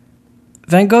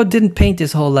 Van Gogh didn't paint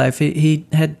his whole life. He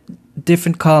had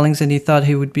different callings and he thought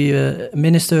he would be a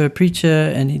minister, a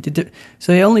preacher, and he did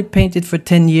so he only painted for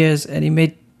 10 years and he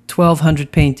made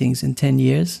 1,200 paintings in 10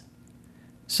 years.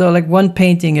 So like one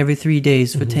painting every 3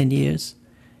 days for 10 years.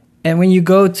 And when you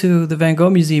go to the Van Gogh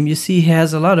Museum, you see he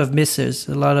has a lot of missers,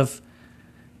 a lot of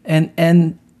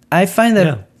and I find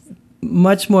that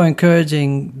much more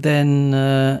encouraging than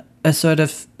a sort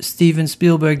of Steven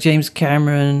Spielberg, James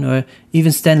Cameron, or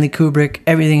even Stanley Kubrick.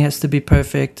 Everything has to be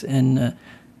perfect. And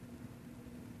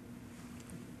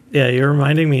you're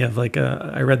reminding me of like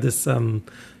I read this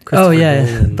Christopher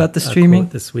Nolan, about the streaming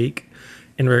this week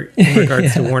in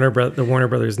regards to the Warner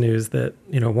Brothers news that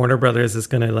Warner Brothers is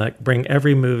going to like bring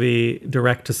every movie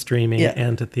direct to streaming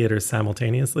and to theaters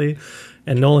simultaneously.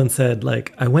 And Nolan said,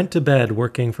 like, I went to bed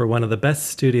working for one of the best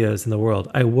studios in the world.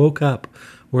 I woke up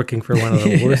working for one of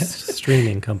the worst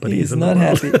streaming companies in the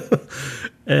world. He's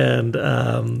not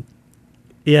happy.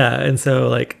 And so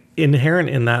like inherent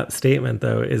in that statement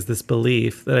though is this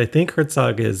belief that I think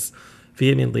Herzog is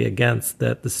vehemently against,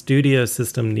 that the studio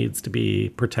system needs to be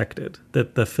protected,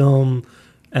 that the film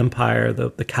empire,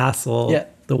 the castle,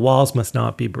 the walls must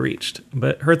not be breached.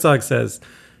 But Herzog says,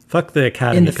 fuck the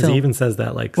Academy, because he even says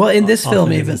that like in this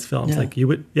film, it's like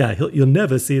you'll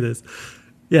never see this.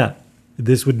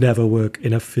 this would never work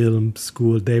in a film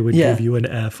school. They would give you an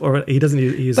F. Or he doesn't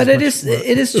use. But it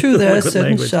is true. There are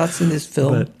certain shots in this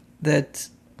film that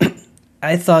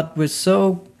I thought were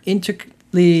so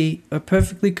intricately or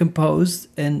perfectly composed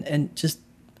and just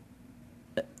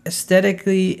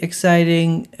aesthetically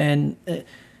exciting and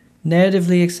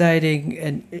narratively exciting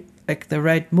and like the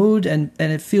right mood and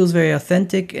it feels very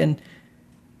authentic. And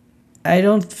I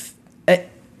don't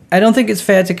think it's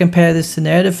fair to compare this to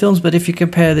narrative films, but if you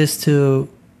compare this to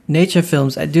nature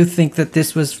films, I do think that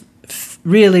this was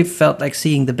really felt like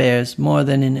seeing the bears more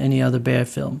than in any other bear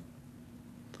film.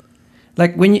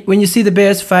 Like when you see the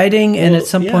bears fighting, and at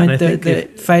some point the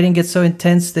fighting gets so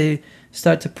intense they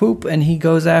start to poop, and he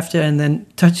goes after and then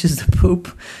touches the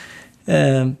poop.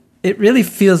 It really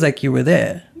feels like you were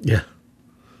there. Yeah.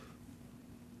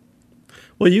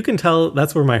 Well, you can tell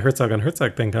that's where my Herzog on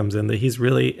Herzog thing comes in, that he's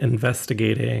really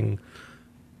investigating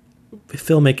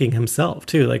filmmaking himself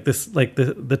too. Like this, like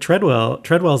the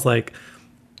Treadwell's like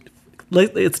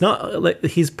it's not like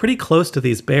he's pretty close to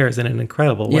these bears in an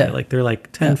incredible way. Like they're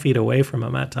like 10 feet away from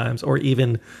him at times, or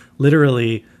even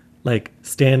literally like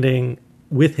standing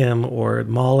with him or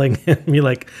mauling him. You're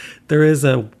like, there is,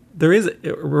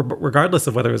 regardless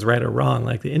of whether it was right or wrong,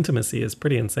 like the intimacy is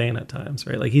pretty insane at times,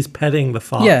 right? Like he's petting the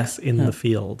fox in the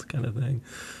field kind of thing.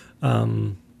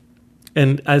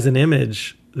 And as an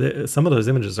image, some of those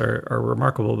images are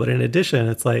remarkable. But in addition,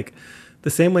 it's like the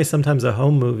same way sometimes a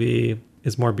home movie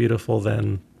is more beautiful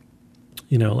than,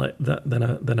 like than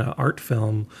an art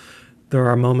film. There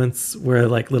are moments where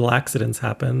like little accidents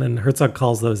happen, and Herzog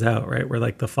calls those out, right? Where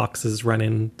like the foxes run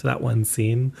into that one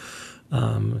scene.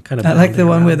 Kind of. I like the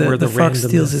one where the fox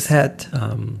steals his hat.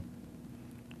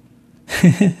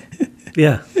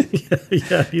 Yeah.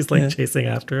 He's like chasing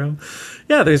after him.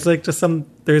 Yeah, there's like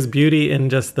there's beauty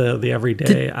in just the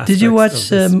everyday aspects. Did you watch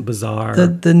bizarre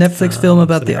the Netflix film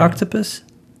about the octopus?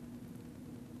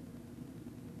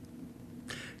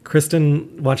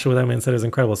 Kristen watched it with me and said it was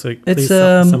incredible. So please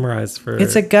summarize for.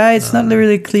 It's a guy. It's not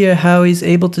really clear how he's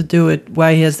able to do it,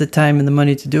 why he has the time and the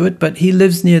money to do it, but he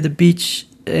lives near the beach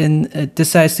and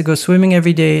decides to go swimming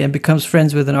every day and becomes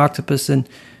friends with an octopus and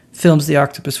films the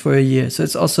octopus for a year. So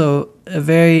it's also a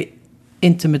very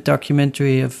intimate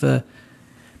documentary of.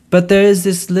 But there is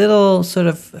this little sort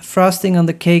of frosting on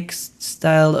the cake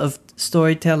style of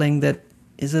storytelling that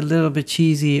is a little bit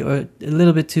cheesy or a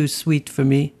little bit too sweet for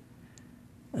me.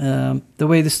 The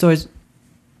way the stories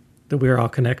that we're all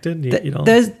connected. You know,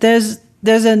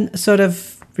 there's a sort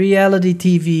of reality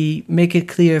TV, make it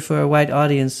clear for a wide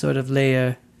audience sort of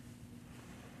layer.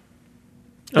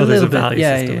 There's a value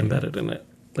system embedded in it.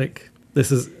 Like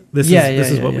this is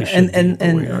what we should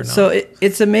and so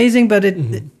it's amazing, but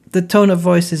the tone of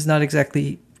voice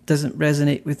doesn't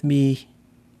resonate with me.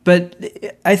 But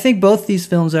I think both these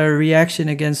films are a reaction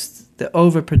against the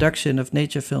overproduction of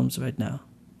nature films right now.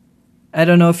 I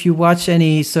don't know if you watch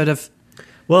any sort of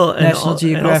National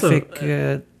Geographic.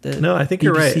 No, I think BBC,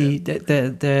 you're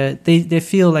right. They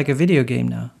feel like a video game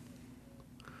now.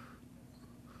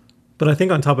 But I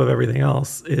think on top of everything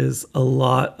else is a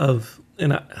lot of,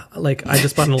 and I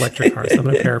just bought an electric car, so I'm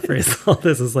going to paraphrase all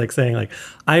this. Is like saying like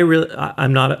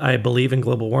I believe in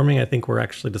global warming. I think we're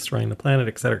actually destroying the planet,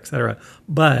 et cetera, et cetera.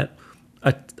 But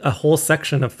a whole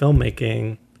section of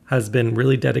filmmaking has been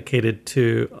really dedicated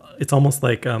to. It's almost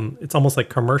like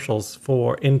commercials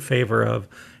in favor of,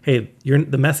 hey,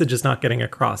 the message is not getting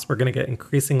across. We're going to get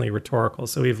increasingly rhetorical.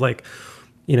 So we've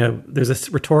there's this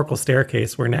rhetorical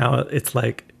staircase where now it's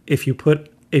like if you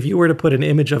were to put an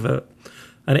image of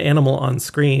an animal on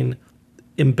screen,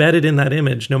 embedded in that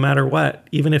image, no matter what,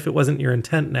 even if it wasn't your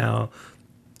intent now,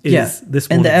 this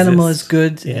and the animal is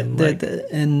good, and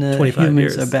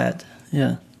humans are bad.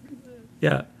 Yeah.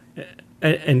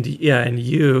 And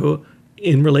you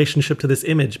in relationship to this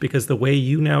image, because the way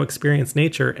you now experience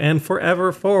nature and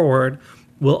forever forward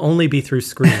will only be through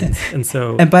screens. And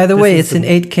so, and by the way, it's in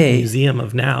 8K. Museum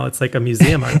of now. It's like a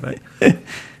museum artifact. Yeah,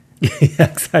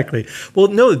 exactly. Well,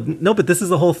 no, but this is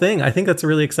the whole thing. I think that's a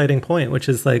really exciting point, which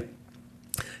is like,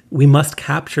 we must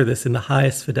capture this in the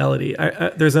highest fidelity.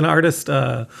 There's an artist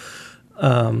named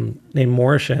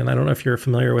Morishan. I don't know if you're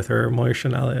familiar with her,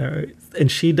 Morishan, and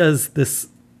she does this.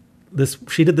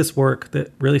 She did this work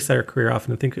that really set her career off,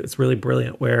 and I think it's really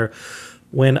brilliant. Where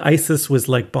when ISIS was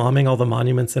like bombing all the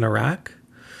monuments in Iraq,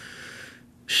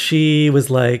 she was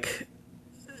like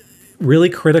really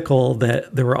critical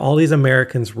that there were all these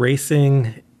Americans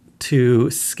racing to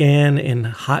scan in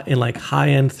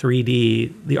high-end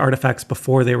 3D the artifacts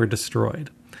before they were destroyed.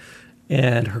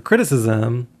 And her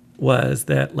criticism was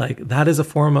that like that is a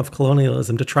form of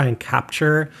colonialism, to try and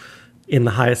capture in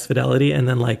the highest fidelity and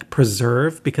then like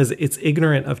preserve, because it's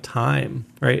ignorant of time,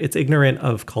 right? It's ignorant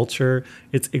of culture.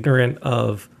 It's ignorant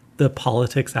of the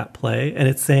politics at play. And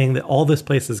it's saying that all this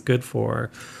place is good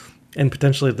for, and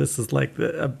potentially this is like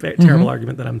a terrible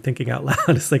argument that I'm thinking out loud.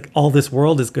 It's like all this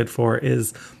world is good for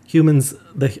is humans,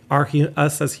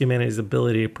 us as humanity's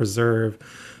ability to preserve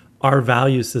our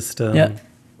value system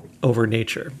over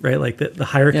nature, right? Like the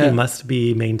hierarchy must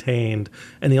be maintained.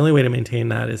 And the only way to maintain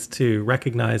that is to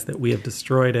recognize that we have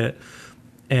destroyed it.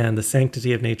 And the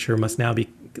sanctity of nature must now be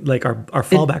like our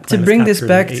fallback plan. To bring this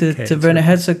back to Werner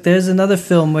Herzog, there's another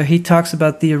film where he talks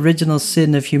about the original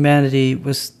sin of humanity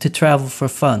was to travel for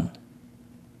fun.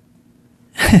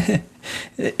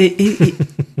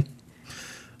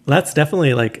 That's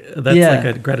definitely like a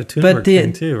Greta Thunberg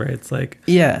thing too, right? It's like,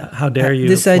 how dare you?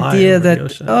 This idea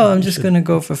that I'm just going to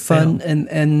go for fun,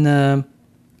 and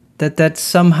that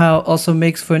somehow also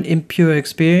makes for an impure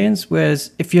experience.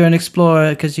 Whereas if you're an explorer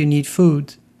because you need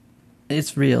food,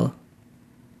 it's real.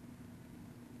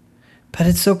 But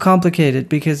it's so complicated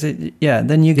because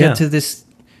then you get to this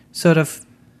sort of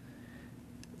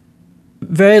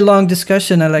very long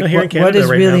discussion. I like what is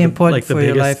really important for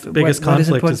your life, what is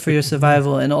important for your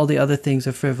survival, and all the other things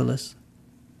are frivolous.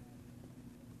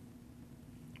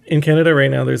 In Canada right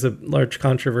now, there's a large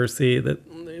controversy that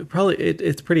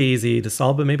it's pretty easy to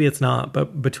solve, but maybe it's not.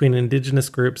 But between Indigenous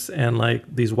groups and like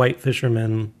these white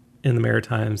fishermen in the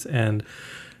Maritimes, and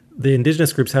the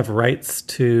Indigenous groups have rights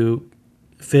to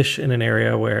fish in an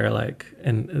area where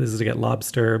and this is to get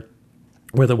lobster,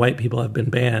 where the white people have been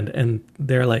banned, and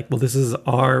they're like, well, this is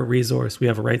our resource. We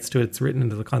have rights to it. It's written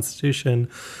into the Constitution.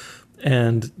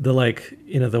 And the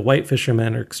white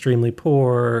fishermen are extremely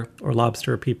poor, or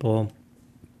lobster people,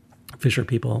 fisher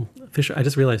people. I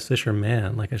just realized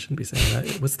fisherman, like I shouldn't be saying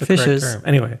that. What's the correct term?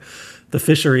 Anyway, the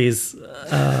fisheries,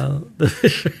 are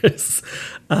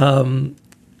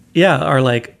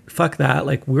like, fuck that.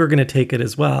 Like, we're going to take it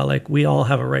as well. Like, we all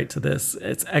have a right to this.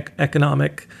 It's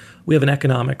economic. We have an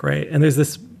economic right. And there's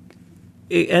this,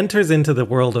 it enters into the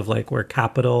world of like where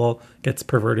capital gets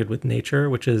perverted with nature,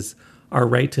 which is our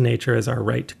right to nature is our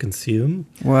right to consume.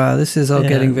 Wow, this is all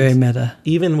getting very meta.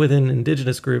 Even within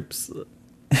Indigenous groups,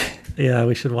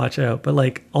 we should watch out. But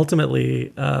like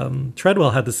ultimately,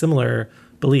 Treadwell had the similar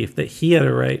belief that he had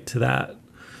a right to that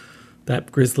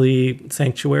grizzly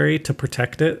sanctuary, to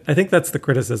protect it. I think that's the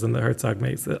criticism that Herzog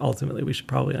makes that ultimately we should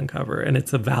probably uncover. And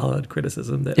it's a valid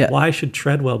criticism that why should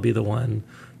Treadwell be the one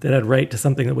that had right to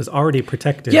something that was already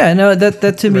protected? Yeah, no,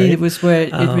 that to me, it was where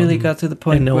it really got to the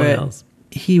point where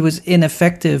he was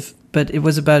ineffective, but it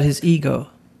was about his ego.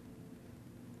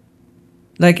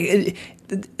 Like,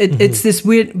 it's this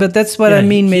weird, but that's what I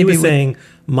mean. Maybe he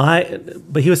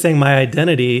was saying my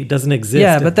identity doesn't exist.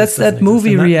 Yeah, but that's that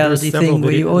movie reality thing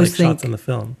where you always think in the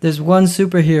film. There's one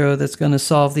superhero that's going to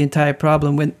solve the entire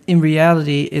problem, when in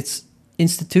reality it's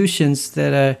institutions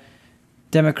that are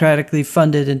democratically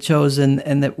funded and chosen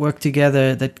and that work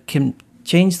together that can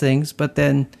change things. But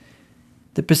then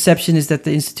the perception is that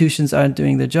the institutions aren't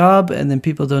doing their job, and then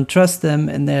people don't trust them,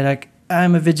 and they're like,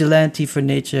 I'm a vigilante for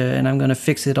nature and I'm going to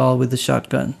fix it all with a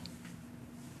shotgun.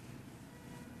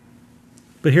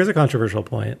 But here's a controversial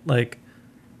point. Like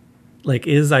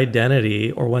is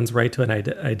identity, or one's right to an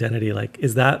identity, like,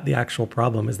 is that the actual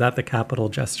problem? Is that the capital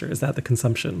gesture? Is that the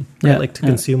consumption? Right? Like to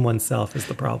consume oneself is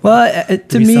the problem. Well,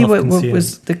 to me, what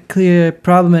was the clear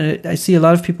problem, and I see a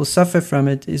lot of people suffer from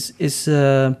it, is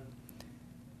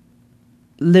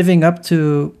living up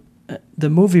to the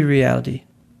movie reality.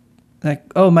 Like,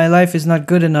 oh, my life is not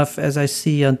good enough as I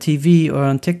see on TV or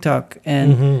on TikTok.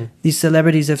 And these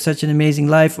celebrities have such an amazing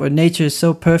life, or nature is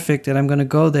so perfect that I'm going to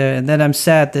go there. And then I'm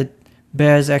sad that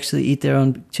bears actually eat their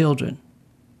own children.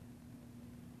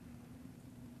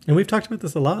 And we've talked about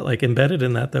this a lot. Like, embedded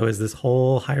in that, though, is this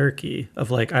whole hierarchy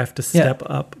of like, I have to step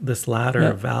up this ladder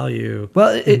of value.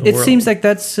 Well, it seems like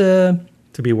that's...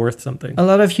 to be worth something. A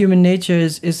lot of human nature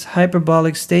is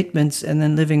hyperbolic statements and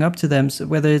then living up to them. So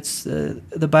whether it's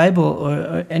the Bible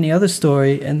or any other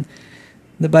story, and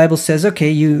the Bible says,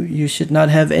 okay, you should not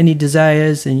have any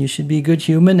desires and you should be a good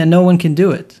human, and no one can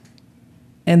do it.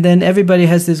 And then everybody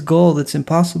has this goal that's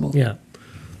impossible. Yeah.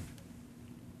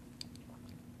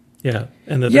 Yeah.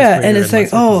 And it's like,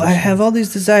 oh, I have all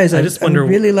these desires. I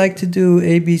really like to do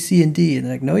A, B, C, and D. And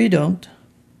like, no, you don't.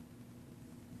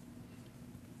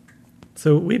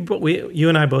 So you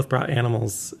and I both brought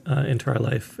animals into our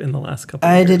life in the last couple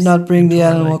of years. I did not bring the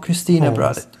animal. Christina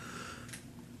brought it.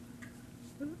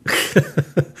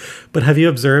 But have you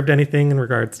observed anything in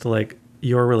regards to like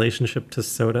your relationship to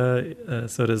Soda?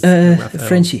 Soda's Raphael,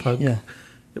 Frenchie, pug. Yeah.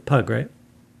 Pug, right?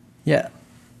 Yeah.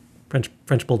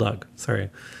 French bulldog. Sorry.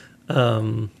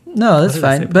 No, that's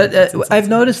fine. But I've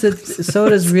noticed that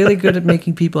Soda's really good at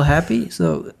making people happy.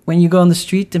 So when you go on the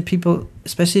street and people,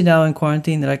 especially now in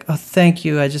quarantine, they're like, "Oh, thank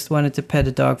you. I just wanted to pet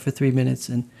a dog for 3 minutes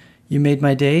and you made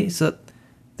my day." So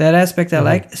that aspect I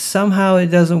like. Somehow it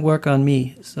doesn't work on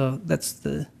me. So that's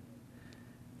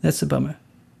a bummer.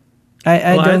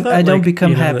 I don't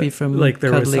become happy from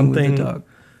cuddling with the dog.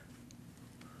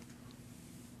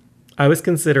 I was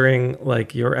considering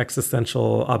like your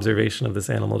existential observation of this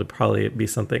animal to probably be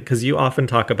something, because you often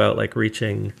talk about like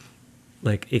reaching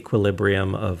like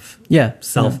equilibrium of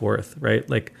self-worth, right?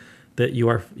 Like that you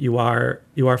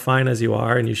are fine as you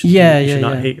are, and you should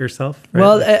not hate yourself. Right?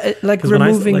 Well, like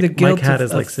removing the guilt. My cat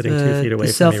is like sitting 2 feet away from me right now.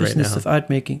 The selfishness of art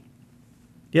making.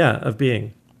 Yeah, of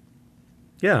being.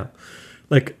 Yeah,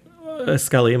 like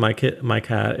Scully, my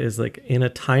cat is like in a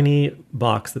tiny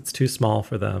box that's too small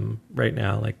for them right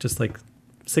now, like just like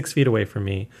 6 feet away from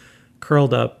me,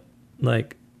 curled up,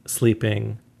 like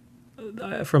sleeping,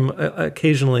 from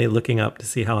occasionally looking up to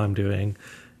see how I'm doing,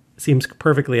 seems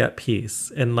perfectly at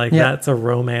peace. And like that's a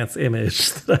romance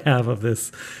image that I have of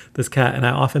this cat. And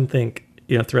I often think,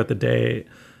 throughout the day,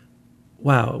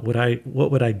 wow,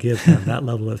 what would I give him that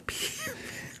level of peace?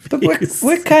 But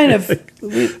we're kind of,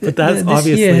 but that's this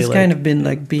obviously year has like, kind of been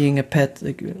like being a pet,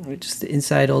 like we're just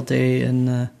inside all day,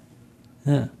 and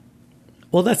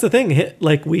Well, that's the thing.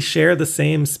 Like we share the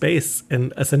same space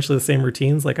and essentially the same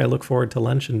routines. Like I look forward to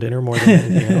lunch and dinner more than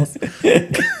anything else.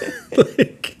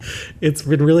 Like it's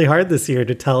been really hard this year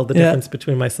to tell the difference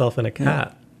between myself and a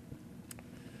cat.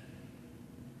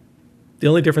 The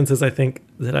only difference is I think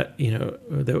that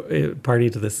the party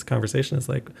to this conversation is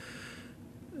like,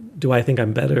 do I think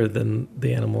I'm better than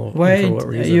the animal? Why for what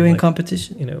reason? Are you in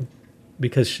competition?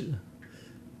 Because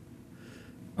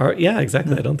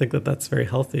exactly. I don't think that that's very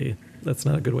healthy. That's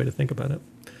not a good way to think about it.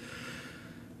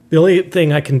 The only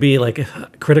thing I can be like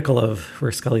critical of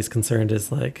where Scully's concerned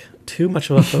is like too much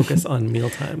of a focus on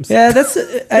meal times. Yeah, that's.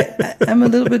 I'm a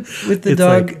little bit with the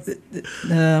dog.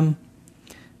 Like,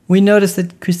 we noticed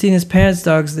that Christina's parents'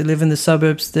 dogs, they live in the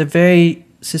suburbs. They're very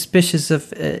suspicious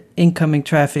of incoming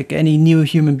traffic. Any new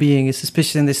human being is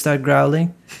suspicious, and they start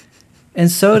growling. And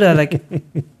Soda, like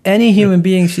any human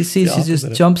being she sees, she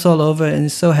just jumps all over and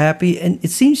is so happy. And it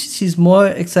seems she's more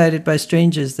excited by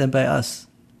strangers than by us.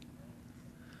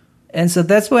 And so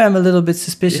that's why I'm a little bit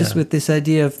suspicious with this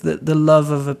idea of the love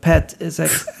of a pet. It's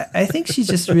like, I think she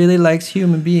just really likes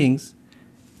human beings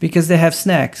because they have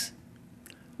snacks.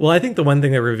 Well, I think the one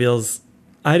thing that reveals,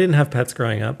 I didn't have pets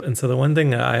growing up. And so the one thing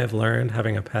that I have learned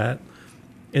having a pet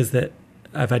is that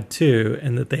I've had two,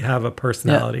 and that they have a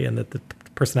personality and that the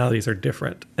personalities are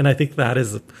different. And I think that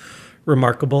is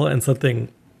remarkable, and something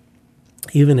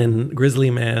even in Grizzly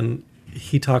Man,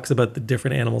 he talks about the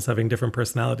different animals having different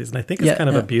personalities. And I think it's kind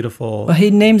of a beautiful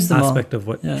he names them aspect of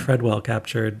what Treadwell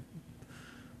captured.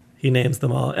 He names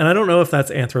them all. And I don't know if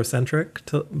that's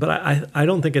anthrocentric, but I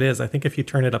don't think it is. I think if you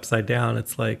turn it upside down,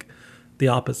 it's like the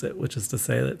opposite, which is to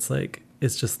say that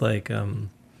it's just like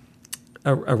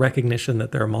a recognition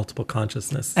that there are multiple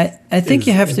consciousness. I think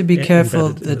you have to be careful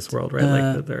that in this world, right?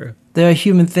 Like that there are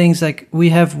human things, like we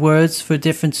have words for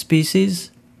different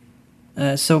species.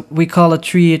 So we call a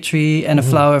tree and a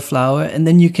flower a flower, and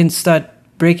then you can start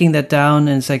breaking that down,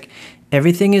 and it's like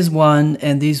everything is one,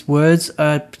 and these words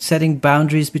are setting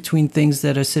boundaries between things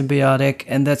that are symbiotic,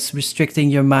 and that's restricting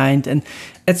your mind. And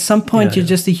at some point, you're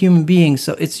just a human being,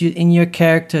 so it's in your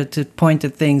character to point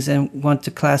at things and want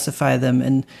to classify them.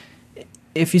 And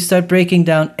if you start breaking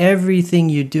down everything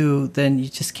you do, then you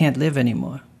just can't live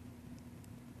anymore.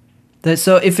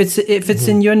 So if it's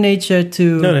in your nature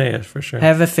to for sure.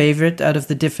 have a favorite out of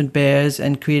the different bears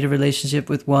and create a relationship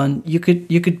with one, you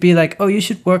could be like, oh, you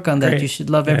should work on that. Great. You should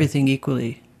love everything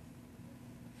equally.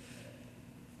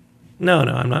 No,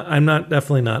 I'm not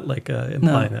definitely not like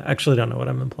implying that. I actually don't know what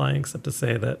I'm implying, except to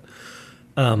say that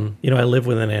I live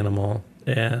with an animal,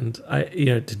 and I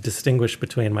to distinguish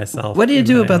between myself. What do you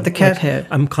do about the cat hair?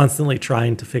 I'm constantly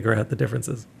trying to figure out the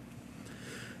differences.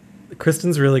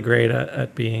 Kristen's really great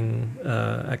at being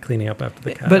at cleaning up after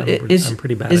the cat. But I'm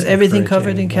pretty bad. Is at everything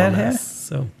covered in cat hair?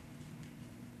 So,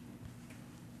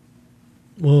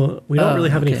 well, we don't really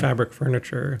have any fabric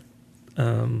furniture.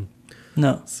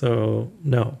 No. So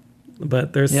no,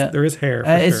 but there is hair.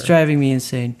 It's driving me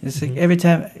insane. It's like every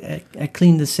time I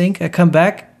clean the sink, I come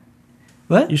back.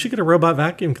 What? You should get a robot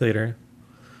vacuum cleaner.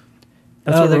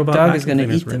 That's what the dog is going to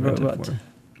eat the robot.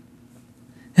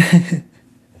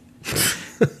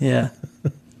 Yeah.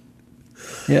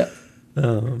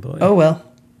 Oh boy. Oh well.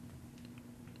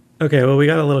 Okay, well, we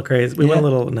got a little crazy. We went a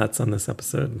little nuts on this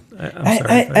episode. I'm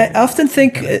sorry. I often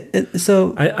think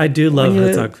so. I do love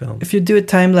Herzog films. If you do a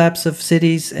time lapse of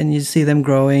cities and you see them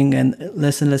growing and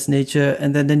less nature,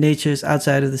 and then the nature is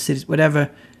outside of the cities,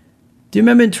 whatever. Do you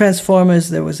remember in Transformers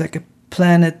there was like a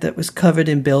planet that was covered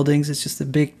in buildings? It's just a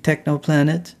big techno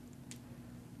planet.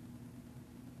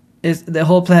 The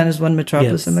whole planet is one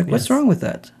metropolis. I'm like, what's wrong with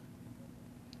that?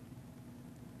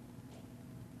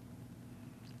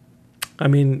 I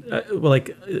mean,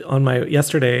 like on my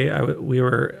yesterday, we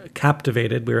were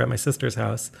captivated. We were at my sister's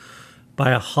house by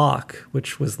a hawk,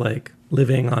 which was like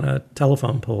living on a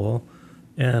telephone pole,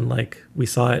 and like we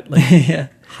saw it like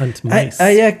hunt mice.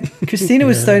 Christina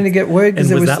was starting to get worried because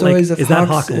there were stories of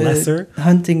hawks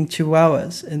hunting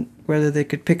chihuahuas and whether they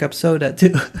could pick up soda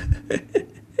too.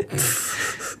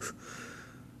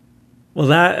 Well,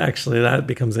 that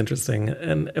becomes interesting,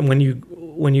 and when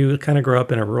you kind of grow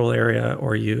up in a rural area,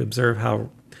 or you observe how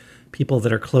people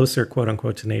that are closer, quote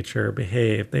unquote, to nature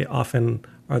behave, they often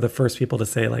are the first people to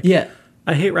say, like,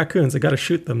 I hate raccoons. I got to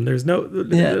shoot them. There's no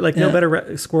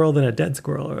better squirrel than a dead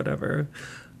squirrel or whatever.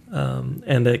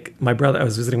 And like my brother, I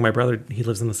was visiting my brother. He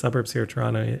lives in the suburbs here of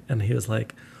Toronto, and he was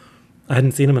like, I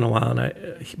hadn't seen him in a while,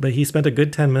 but he spent a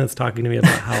good 10 minutes talking to me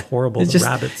about how horrible the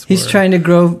rabbits were. He's trying to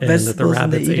grow vegetables, and that the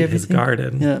rabbits ate his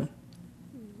garden.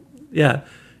 Yeah,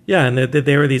 and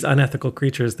they were these unethical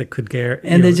creatures that could care,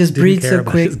 and they just breed so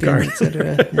quick,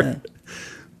 etc.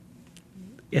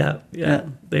 Yeah,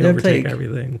 they overtake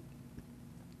everything.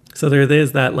 So there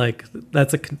is that, like,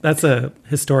 that's a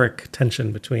historic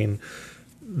tension between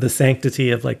the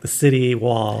sanctity of like the city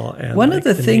wall and one of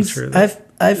the things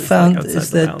I've found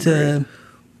is that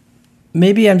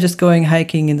maybe I'm just going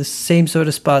hiking in the same sort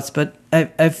of spots, but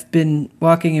I've been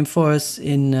walking in forests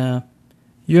in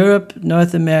Europe,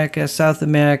 North America, South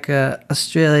America,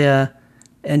 Australia,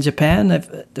 and Japan.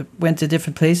 I've went to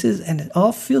different places, and it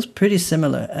all feels pretty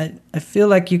similar. I feel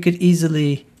like you could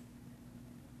easily.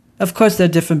 Of course, there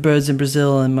are different birds in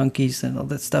Brazil and monkeys and all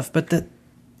that stuff, but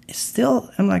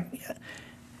I'm like,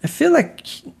 I feel like,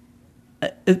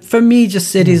 for me,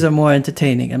 just cities are more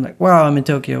entertaining. I'm like, wow, I'm in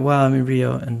Tokyo, wow, I'm in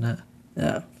Rio, and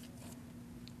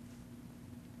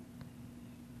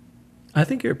I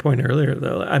think your point earlier,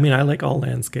 though, I mean, I like all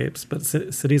landscapes, but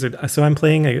cities are... So I'm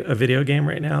playing a video game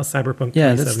right now, Cyberpunk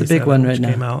 2077, that's the big one right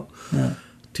now. Came out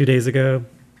 2 days ago.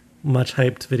 Much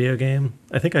hyped video game.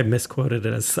 I think I misquoted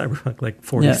it as Cyberpunk like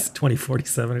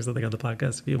 2047 or something on the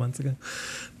podcast a few months ago.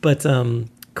 But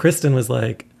Kristen was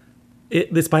like,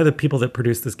 it's by the people that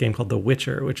produced this game called The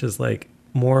Witcher, which is like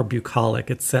more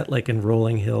bucolic. It's set like in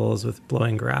rolling hills with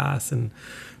blowing grass and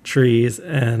trees.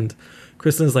 And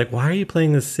Kristen's like, why are you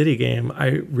playing this city game? I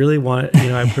really want,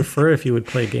 I prefer if you would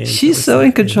play games. She's so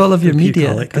in control of your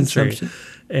media consumption.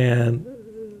 And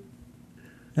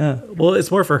well,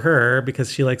 it's more for her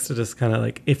because she likes to just kind of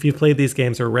like, if you played these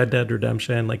games or Red Dead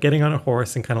Redemption, like getting on a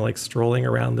horse and kind of like strolling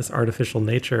around this artificial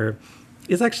nature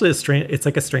is actually it's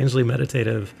like a strangely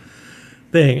meditative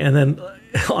thing. And then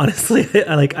honestly,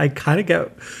 I kind of get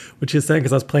what she's saying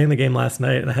because I was playing the game last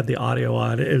night and I had the audio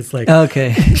on. It was like,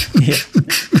 okay.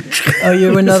 Oh,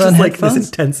 you were not on headphones? Like this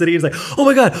intensity. It's like, oh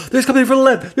my God, there's something from the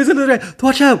left. There's something to the right.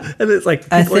 Watch out. And it's like,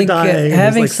 people are dying.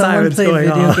 Having like someone play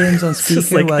video games on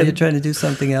speaker while you're trying to do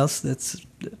something else, that's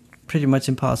pretty much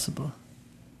impossible.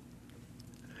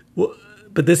 Well,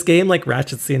 but this game like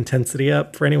ratchets the intensity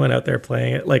up for anyone out there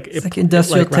playing it. Like it's like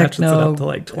industrial ratchets techno. it up to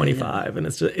like 25. And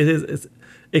it's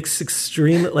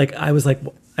extreme. Like I was like,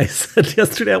 I said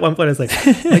yesterday at one point, I was like,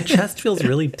 my chest feels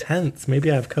really tense. Maybe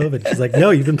I have COVID. She's like, no,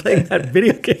 you've been playing that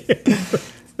video game.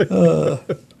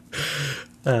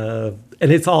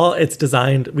 And it's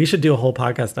designed. We should do a whole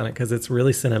podcast on it because it's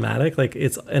really cinematic. Like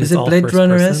is it all Blade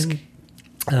Runner-esque?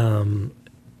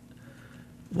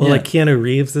 Like Keanu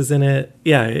Reeves is in it.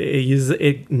 Yeah,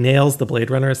 it nails the Blade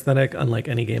Runner aesthetic, unlike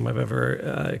any game I've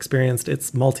ever experienced.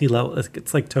 It's multi-level.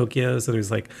 It's like Tokyo, so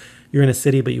there's like you're in a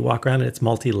city, but you walk around and it's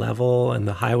multi-level, and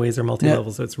the highways are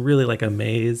multi-level, so it's really like a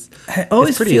maze. I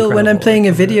always feel when I'm playing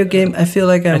a video game, I feel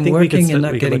like I'm working and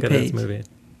not getting paid.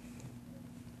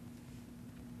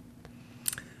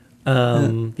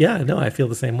 I feel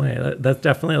the same way. That's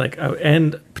definitely like,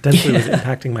 and potentially was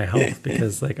impacting my health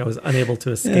because like I was unable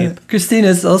to escape.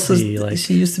 Christina's also,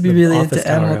 she used to be really into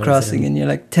Animal Crossing, and you're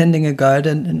like tending a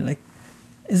garden and like,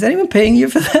 is anyone paying you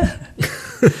for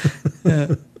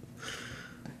that?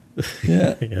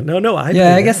 No.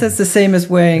 I guess that's the same as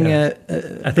wearing I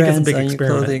think it's a big on experiment. Your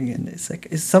clothing, and it's like,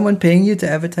 is someone paying you to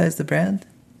advertise the brand?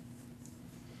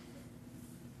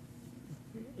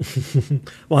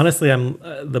 Well, honestly, I'm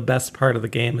the best part of the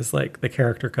game is like the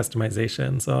character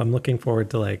customization. So I'm looking forward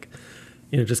to like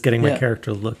just getting my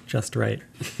character to look just right,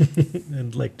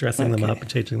 and like dressing them up and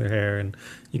changing their hair, and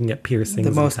you can get piercings.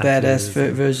 The most badass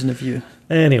version of you.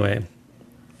 Anyway,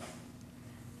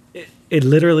 it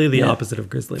literally the opposite of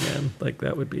Grizzly Man. Like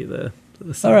that would be the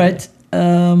all right.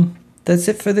 That's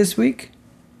it for this week.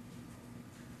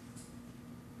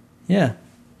 Yeah.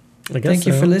 Thank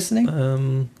you for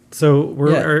listening. So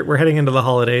we're heading into the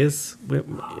holidays. We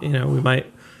might.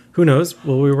 Who knows?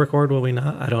 Will we record? Will we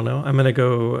not? I don't know. I'm gonna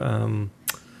go.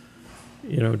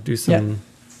 Do some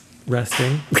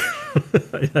resting.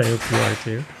 I hope you are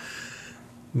too.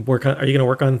 Are you gonna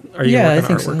work on? Are you gonna work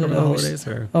on artwork over the holidays?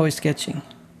 Or always sketching.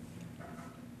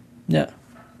 Yeah.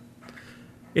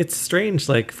 It's strange.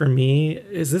 Like for me,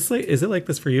 is it like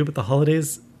this for you? But the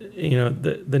holidays,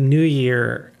 the new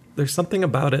year. There's something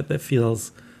about it that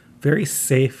feels very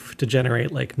safe to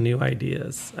generate like new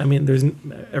ideas. I mean,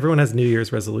 everyone has New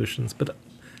Year's resolutions, but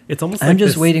it's almost. I'm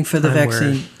just waiting for the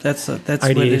vaccine. That's what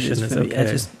it is for me. I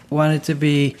just want it to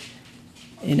be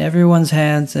in everyone's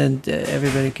hands, and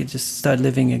everybody could just start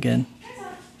living again.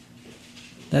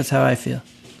 That's how I feel.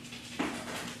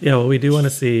 Yeah, well, we do want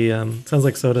to see. Sounds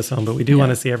like Soda's home, but we do want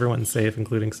to see everyone safe,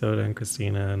 including Soda and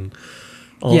Christina and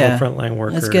all the frontline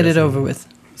workers. Let's get it over with.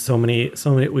 So many.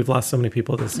 We've lost so many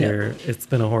people this year. It's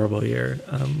been a horrible year.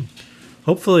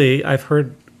 Hopefully,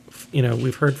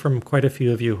 we've heard from quite a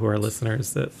few of you who are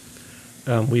listeners that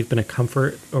we've been a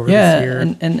comfort over this year.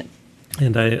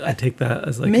 And I take that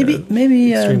as like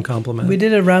maybe extreme compliment. We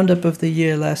did a roundup of the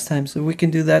year last time, so we can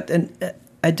do that. And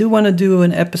I do want to do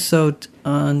an episode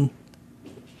on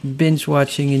binge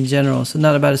watching in general. So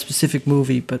not about a specific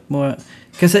movie, but more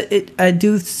because I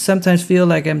do sometimes feel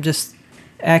like I'm just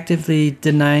actively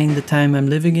denying the time I'm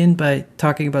living in by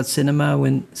talking about cinema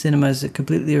when cinema is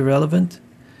completely irrelevant.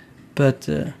 But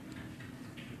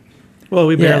well,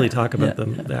 we barely talk about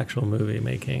the actual movie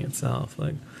making itself.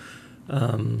 Like,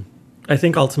 I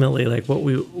think ultimately, like what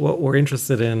we're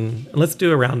interested in. Let's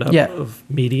do a roundup of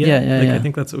media. I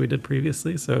think that's what we did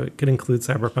previously. So it could include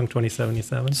Cyberpunk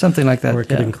 2077, something like that, or it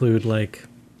could include like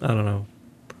I don't know,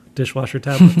 dishwasher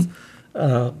tablets.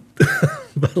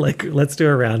 But like, let's do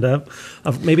a roundup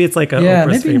of maybe it's like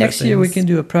maybe next year we can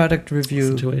do a product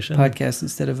review podcast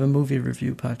instead of a movie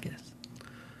review podcast.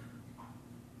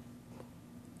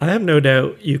 I have no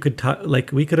doubt you could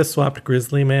we could have swapped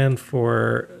Grizzly Man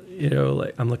for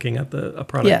like I'm looking at a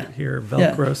product here,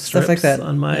 Velcro strips stuff like that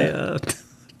on my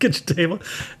kitchen table,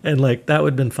 and like that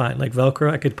would have been fine. Like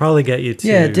Velcro, I could probably get you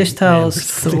to dish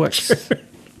towels, the works.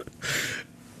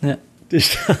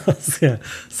 Dish towels, yeah.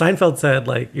 Seinfeld said,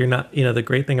 like, you're not, the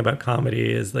great thing about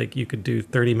comedy is, like, you could do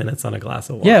 30 minutes on a glass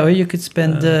of water. Yeah, or you could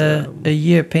spend a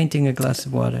year painting a glass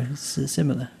of water. It's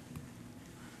similar.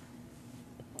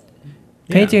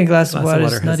 Painting a glass of water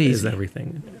is not easy. Is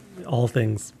everything. All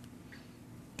things.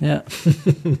 Yeah.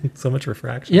 So much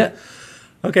refraction. Yeah.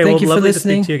 Okay, Thank you lovely for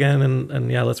listening. To speak to you again, and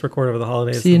let's record over the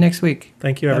holidays. See you next week.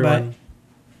 Thank you, everyone. Bye-bye.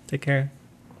 Take care.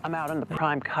 I'm out in the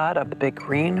prime cut of the Big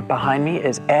Green. Behind me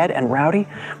is Ed and Rowdy,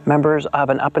 members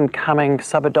of an up-and-coming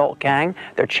sub-adult gang.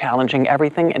 They're challenging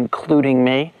everything, including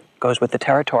me. Goes with the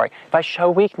territory. If I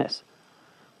show weakness,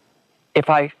 if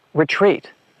I retreat,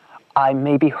 I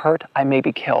may be hurt, I may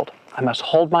be killed. I must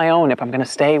hold my own if I'm going to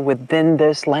stay within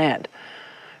this land.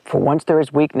 For once there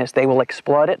is weakness, they will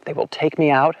exploit it, they will take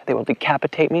me out, they will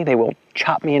decapitate me, they will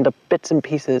chop me into bits and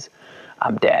pieces.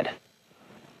 I'm dead.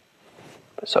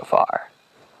 But so far,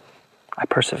 I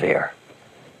persevere.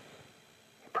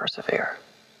 Persevere.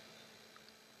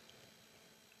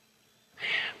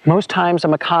 Most times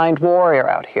I'm a kind warrior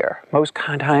out here. Most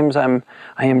times I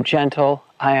am gentle.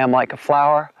 I am like a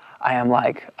flower. I'm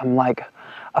like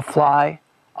a fly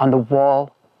on the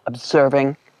wall,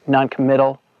 observing,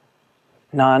 non-committal,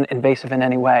 non-invasive in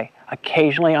any way.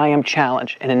 Occasionally I am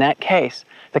challenged, and in that case,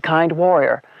 the kind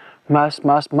warrior must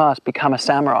become a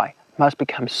samurai, must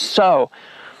become so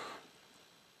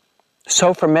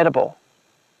formidable,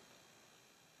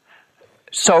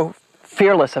 so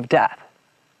fearless of death,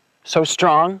 so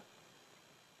strong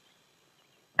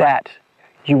that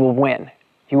you will win.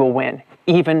 You will win.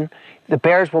 Even the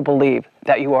bears will believe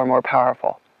that you are more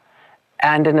powerful.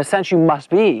 And in a sense, you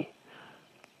must be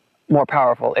more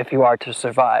powerful if you are to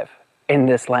survive in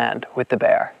this land with the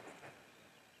bear.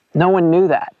 No one knew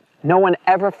that. No one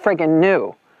ever friggin'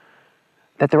 knew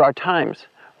that there are times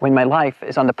when my life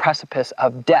is on the precipice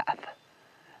of death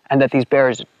and that these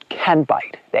bears can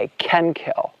bite, they can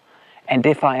kill. And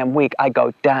if I am weak, I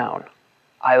go down.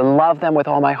 I love them with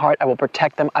all my heart. I will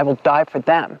protect them. I will die for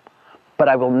them. But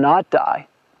I will not die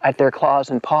at their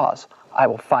claws and paws. I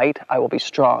will fight. I will be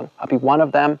strong. I'll be one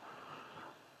of them.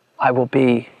 I will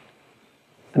be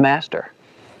the master.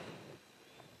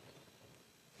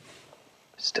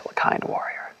 Still a kind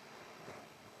warrior.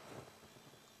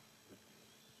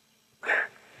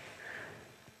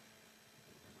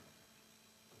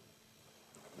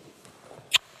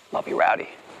 Love you, Rowdy.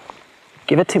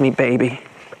 Give it to me, baby.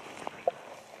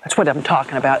 That's what I'm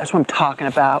talking about. That's what I'm talking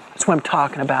about. That's what I'm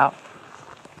talking about.